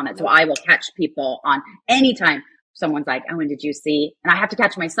other on it. So I will catch people on anytime someone's like, oh, and did you see? And I have to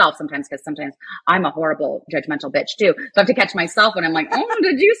catch myself sometimes because sometimes I'm a horrible judgmental bitch too. So I have to catch myself when I'm like, oh,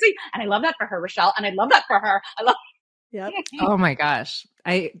 did you see? And I love that for her, Rachelle. And I love that for her. Yep. Oh my gosh.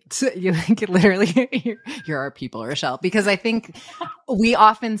 You like literally, you're our people, Rachelle, because I think we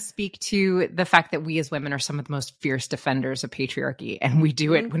often speak to the fact that we as women are some of the most fierce defenders of patriarchy. And we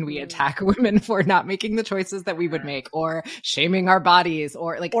do it when we attack women for not making the choices that we would make, or shaming our bodies,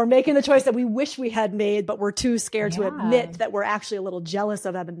 or making the choice that we wish we had made, but we're too scared to admit that we're actually a little jealous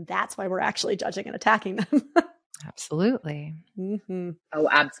of them. And that's why we're actually judging and attacking them. Absolutely. Mm-hmm. Oh,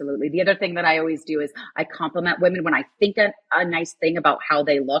 absolutely. The other thing that I always do is I compliment women when I think a nice thing about how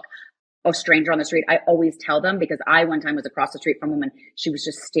they look. A stranger on the street, I always tell them, because I one time was across the street from a woman. She was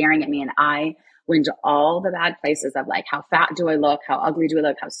just staring at me, and I went to all the bad places of like, how fat do I look? How ugly do I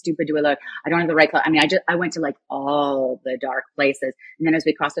look? How stupid do I look? I don't have the right color. I mean, I went to like all the dark places. And then as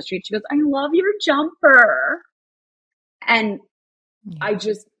we crossed the street, she goes, I love your jumper. And I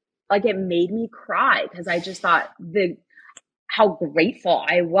just, like, it made me cry, because I just thought how grateful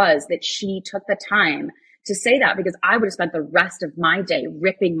I was that she took the time to say that, because I would have spent the rest of my day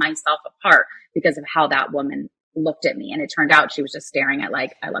ripping myself apart because of how that woman looked at me. And it turned out she was just staring at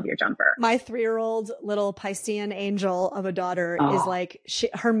like, I love your jumper. My 3-year-old little Piscean angel of a daughter is like,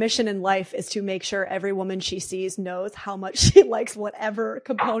 her mission in life is to make sure every woman she sees knows how much she likes whatever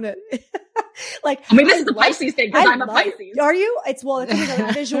component. Like, I mean, this is the Pisces thing, because I'm a Pisces. Are you? It's like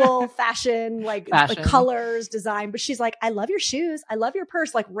visual, fashion, like colors, design. But she's like, I love your shoes. I love your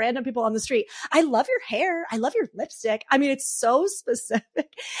purse. Like random people on the street. I love your hair. I love your lipstick. I mean, it's so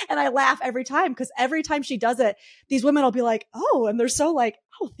specific. And I laugh every time, because every time she does it, these women will be like, oh, and they're so like,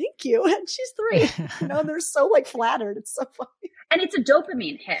 oh, thank you. And she's 3, and they're so like flattered. It's so funny. And it's a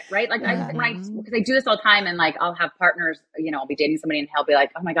dopamine hit, right? Like because I do this all the time, and like, I'll have partners, I'll be dating somebody and he'll be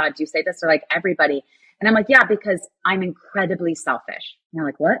like, oh my God, do you say this to like everybody? And I'm like, yeah, because I'm incredibly selfish. And they're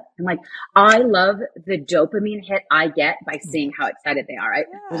like, what? I'm like, I love the dopamine hit I get by seeing how excited they are.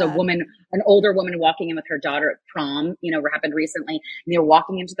 There's a woman, an older woman walking in with her daughter at prom, what happened recently. And they were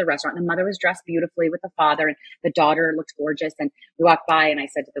walking into the restaurant, and the mother was dressed beautifully with the father, and the daughter looked gorgeous. And we walked by, and I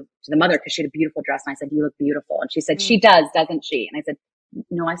said to the mother, because she had a beautiful dress, and I said, you look beautiful. And she said, she does, doesn't she? And I said,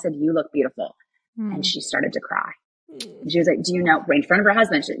 no, I said, you look beautiful. And she started to cry. She was like, do you know, right in front of her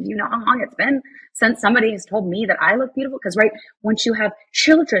husband, she said, do you know how long it's been since somebody has told me that I look beautiful? Because once you have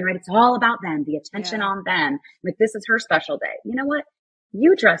children, it's all about them, the attention on them. Like, this is her special day. You know what?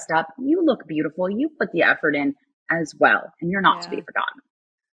 You dressed up, you look beautiful, you put the effort in as well, and you're not to be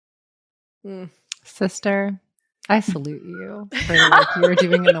forgotten. Sister, I salute you for what you're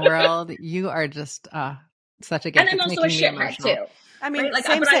doing in the world. You are just such a gift. And I'm also a shithead too. I mean, right?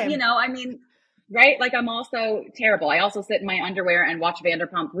 same. Right? Like, I'm also terrible. I also sit in my underwear and watch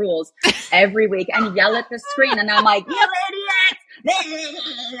Vanderpump Rules every week and yell at the screen. And I'm like, you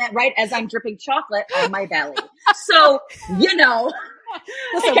idiots! Right? As I'm dripping chocolate on my belly. So,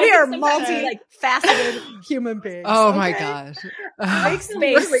 Listen, we are multi-faceted human beings. Oh my gosh. Make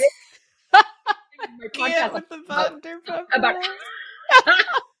space. With the Vanderpump about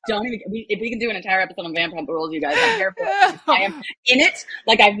don't even, if we can do an entire episode on Vanderpump Rules, you guys, I'm here for it. I am in it.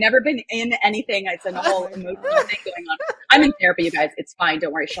 Like, I've never been in anything. It's a whole emotional thing going on. I'm in therapy, you guys. It's fine.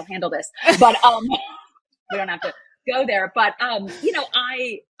 Don't worry. She'll handle this. But, we don't have to go there. But,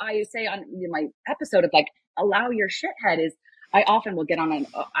 I say on my episode of like, allow your shithead is, I often will get on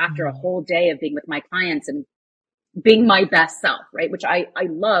after a whole day of being with my clients and being my best self, right? Which I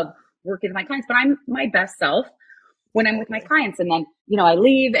love working with my clients, but I'm my best self when I'm with my clients. And then, I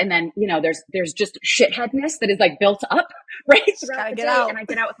leave, and then, there's just shitheadness that is like built up, right? Throughout the day. And I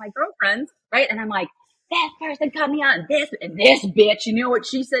get out with my girlfriends, right? And I'm like, that person cut me out, and this bitch, you know what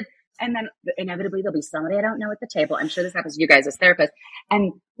she said? And then inevitably there'll be somebody I don't know at the table. I'm sure this happens to you guys as therapists.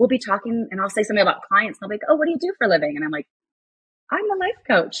 And we'll be talking, and I'll say something about clients, and they'll be like, oh, what do you do for a living? And I'm like, I'm a life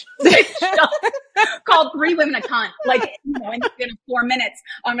coach. Called 3 women a cunt. Like, in 4 minutes,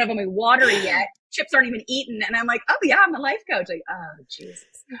 I don't have any water yet. Chips aren't even eaten. And I'm like, oh yeah, I'm a life coach. Like, oh Jesus.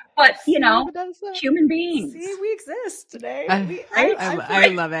 But human beings. See, we exist today. I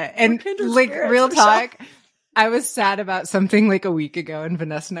love it. And like, real talk, I was sad about something like a week ago, and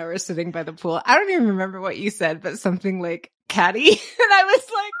Vanessa and I were sitting by the pool. I don't even remember what you said, but something like catty. And I was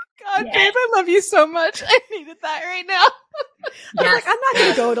like, God, babe, I love you so much. I needed that right now. I was like, I'm not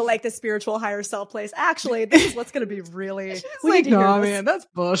going to go to like the spiritual higher self place. Actually, this is what's going to be really. No, man, that's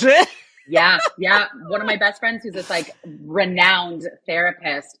bullshit. Yeah. One of my best friends, who's this like renowned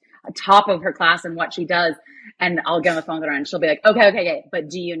therapist, top of her class in what she does. And I'll get on the phone with her, and she'll be like, okay. But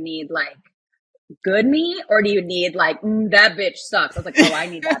do you need like good me, or do you need like, that bitch sucks? I was like, oh, I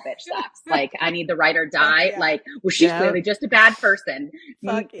need that bitch sucks. Like, I need the ride or die. Yeah. Like, well, she's clearly just a bad person.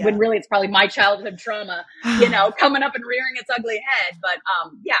 When really it's probably my childhood trauma, coming up and rearing its ugly head. But,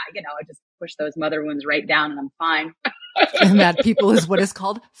 I just push those mother wounds right down, and I'm fine. And that people is what is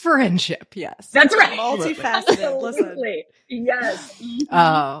called friendship. Yes. That's right. Multifaceted. Listen. Absolutely. Yes.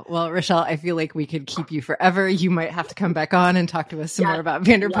 Well, Rachelle, I feel like we could keep you forever. You might have to come back on and talk to us some more about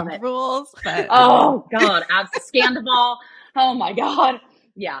Vanderpump Rules. But, oh God, Scandal. Oh my God.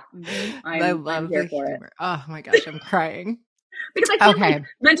 Yeah. I love the humor. Oh my gosh, I'm crying. Because I feel like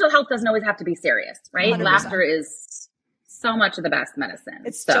mental health doesn't always have to be serious, right? 100%. Laughter is so much of the best medicine.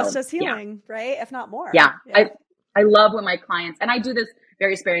 It's just as healing, right? If not more. Yeah. I love when my clients, and I do this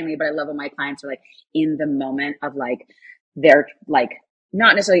very sparingly, but I love when my clients are like in the moment of like, they're like,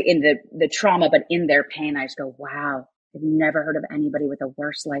 not necessarily in the trauma, but in their pain. I just go, wow, I've never heard of anybody with a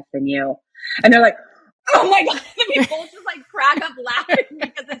worse life than you. And they're like, oh my God. And we both just like crack up laughing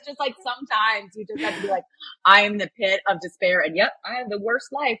because it's just like sometimes you just have to be like, I am in the pit of despair. And yep, I have the worst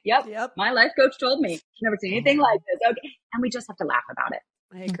life. Yep. My life coach told me she's never seen anything like this. Okay. And we just have to laugh about it.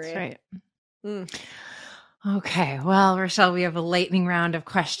 I agree. That's right. Okay. Well, Rachelle, we have a lightning round of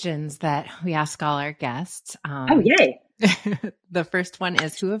questions that we ask all our guests. Oh, yay. The first one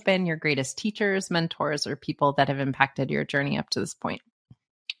is, who have been your greatest teachers, mentors, or people that have impacted your journey up to this point?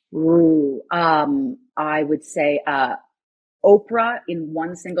 Ooh, I would say, Oprah, in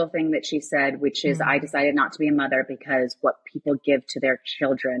one single thing that she said, which is, I decided not to be a mother because what people give to their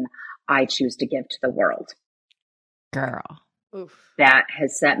children, I choose to give to the world. Girl. Oof. That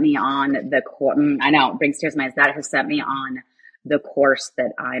has set me on the course. I know, it brings tears to my eyes. That has set me on the course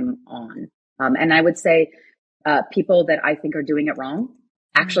that I'm on. And I would say, people that I think are doing it wrong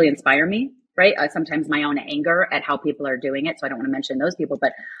actually inspire me, right? Sometimes my own anger at how people are doing it. So I don't want to mention those people,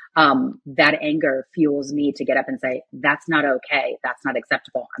 but, that anger fuels me to get up and say, that's not okay. That's not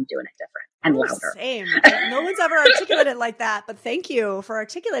acceptable. I'm doing it different and louder. Same. No one's ever articulated it like that, but thank you for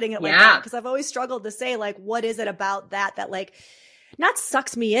articulating it like that. Because I've always struggled to say, like, what is it about that like not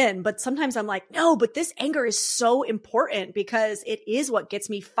sucks me in, but sometimes I'm like, no, but this anger is so important because it is what gets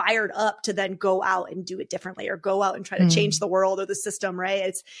me fired up to then go out and do it differently or go out and try to change the world or the system,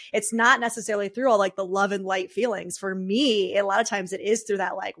 right? It's not necessarily through all like the love and light feelings. For me, a lot of times it is through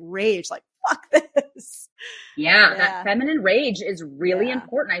that like rage, like, fuck this. Yeah, that feminine rage is really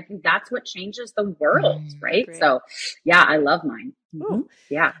important. I think that's what changes the world, right? Great. So yeah, I love mine. Mm-hmm.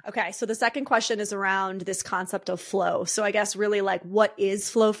 Yeah. Okay. So the second question is around this concept of flow. So I guess really like, what is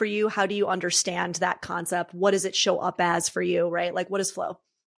flow for you? How do you understand that concept? What does it show up as for you, right? Like, what is flow?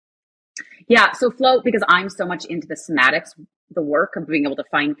 Yeah. So flow, because I'm so much into the somatics, the work of being able to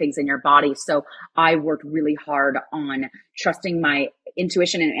find things in your body. So I worked really hard on trusting my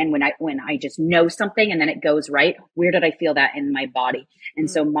intuition. And when I just know something and then it goes right, where did I feel that in my body?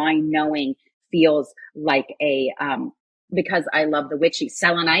 And so my knowing feels like because I love the witchy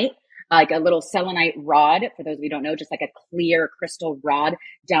selenite, like a little selenite rod, for those of you who don't know, just like a clear crystal rod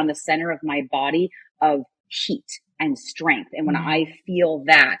down the center of my body of heat and strength. And when I feel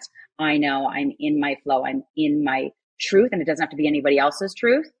that, I know I'm in my flow, I'm in my truth, and it doesn't have to be anybody else's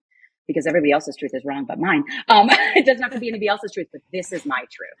truth because everybody else's truth is wrong but mine. It doesn't have to be anybody else's truth, but this is my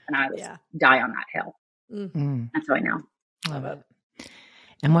truth. And I will die on that hill. Mm-hmm. That's how I know. Love it.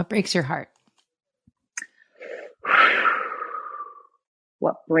 And what breaks your heart?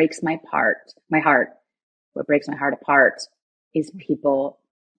 What breaks my heart, what breaks my heart apart is people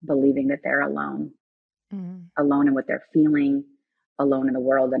believing that they're alone, alone in what they're feeling, alone in the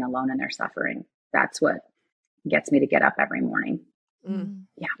world, and alone in their suffering. That's what gets me to get up every morning.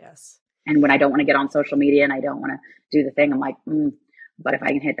 Yeah. Yes. And when I don't want to get on social media and I don't want to do the thing, I'm like, but if I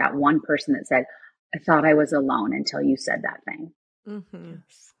can hit that one person that said, I thought I was alone until you said that thing. Mm-hmm.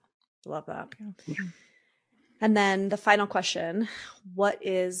 Yes. Love that. Yeah. And then the final question, what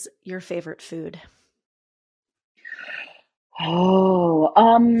is your favorite food?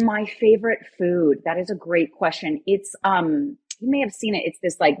 Oh, my favorite food. That is a great question. It's, you may have seen it. It's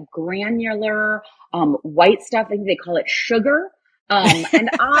this like granular, white stuff. I think they call it sugar. And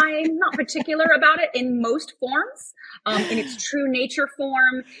I'm not particular about it in most forms, in its true nature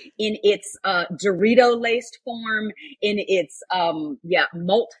form, in its, Dorito laced form, in its,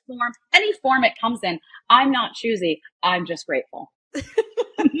 malt form, any form it comes in. I'm not choosy. I'm just grateful.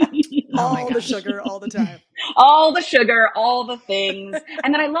 All the sugar, all the time. All the sugar, all the things.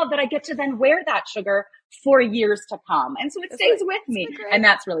 And then I love that I get to then wear that sugar for years to come. And so it stays with me. And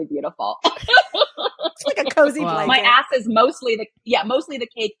that's really beautiful. It's like a cozy blanket. My ass is mostly the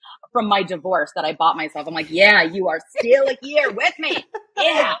cake from my divorce that I bought myself. I'm like, yeah, you are still here with me.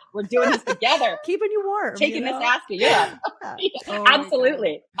 Yeah, we're doing this together. Keeping you warm. Taking this ass to you. Oh,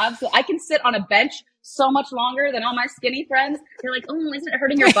 absolutely. Absolutely. I can sit on a bench so much longer than all my skinny friends. They're like, oh, isn't it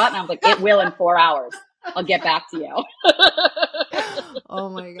hurting your butt? And I'm like, it will in 4 hours. I'll get back to you. Oh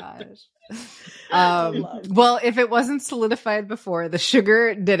my gosh. Well, if it wasn't solidified before, the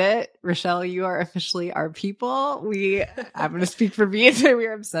sugar did it. Rachelle, you are officially our people. I'm going to speak for me and say we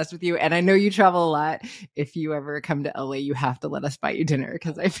are obsessed with you. And I know you travel a lot. If you ever come to LA, you have to let us buy you dinner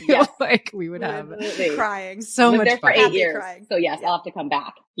because I feel like we would have crying so much there fun. for 8 years. So yes, I'll have to come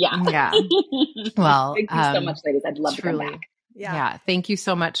back. Yeah. Yeah. Well, thank you so much, ladies. I'd love to come back. Yeah. Thank you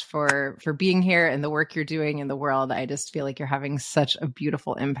so much for being here and the work you're doing in the world. I just feel like you're having such a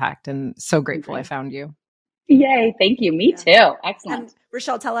beautiful impact and so grateful I found you. Yay. Thank you. Me too. Excellent. And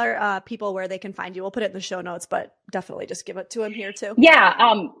Rachelle, tell our people where they can find you. We'll put it in the show notes, but definitely just give it to them here too.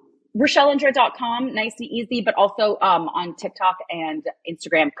 Yeah. RachelleIndra.com. Nice and easy, but also on TikTok and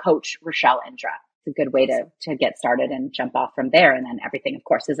Instagram, Coach Rachelle Indra. It's a good way to get started and jump off from there. And then everything, of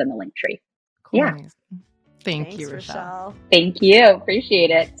course, is in the link tree. Cool. Yeah. Thanks, Rachelle. Thank you. Appreciate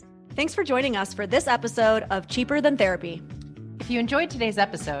it. Thanks for joining us for this episode of Cheaper Than Therapy. If you enjoyed today's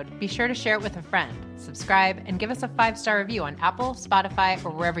episode, be sure to share it with a friend, subscribe, and give us a 5-star review on Apple, Spotify, or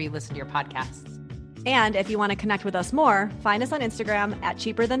wherever you listen to your podcasts. And if you want to connect with us more, find us on Instagram at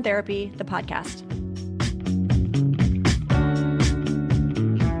Cheaper Than Therapy, the podcast.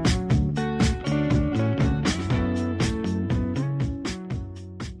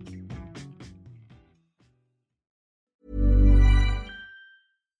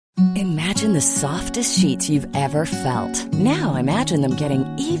 Imagine the softest sheets you've ever felt. Now imagine them getting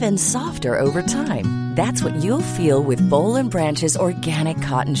even softer over time. That's what you'll feel with Boll & Branch's organic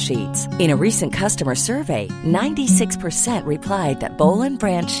cotton sheets. In a recent customer survey, 96% replied that Boll &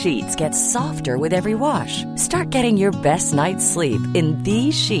 Branch sheets get softer with every wash. Start getting your best night's sleep in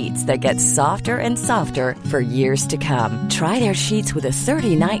these sheets that get softer and softer for years to come. Try their sheets with a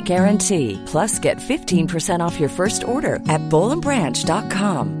 30-night guarantee. Plus, get 15% off your first order at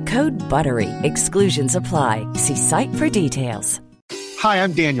bollandbranch.com. Code BUTTERY. Exclusions apply. See site for details. Hi,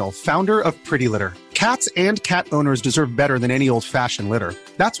 I'm Daniel, founder of Pretty Litter. Cats and cat owners deserve better than any old-fashioned litter.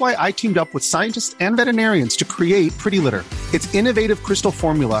 That's why I teamed up with scientists and veterinarians to create Pretty Litter. Its innovative crystal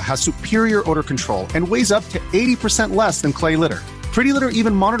formula has superior odor control and weighs up to 80% less than clay litter. Pretty Litter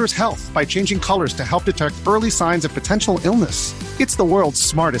even monitors health by changing colors to help detect early signs of potential illness. It's the world's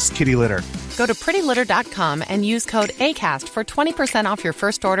smartest kitty litter. Go to prettylitter.com and use code ACAST for 20% off your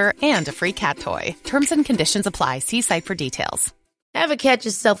first order and a free cat toy. Terms and conditions apply. See site for details. Ever catch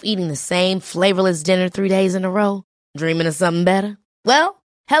yourself eating the same flavorless dinner 3 days in a row? Dreaming of something better? Well,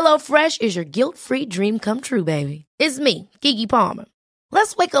 HelloFresh is your guilt-free dream come true, baby. It's me, Keke Palmer.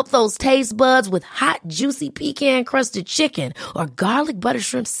 Let's wake up those taste buds with hot, juicy pecan-crusted chicken or garlic butter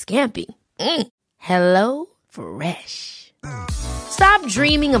shrimp scampi. Hello Fresh. Stop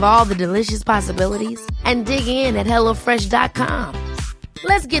dreaming of all the delicious possibilities and dig in at HelloFresh.com.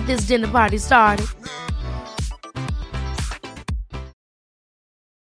 Let's get this dinner party started.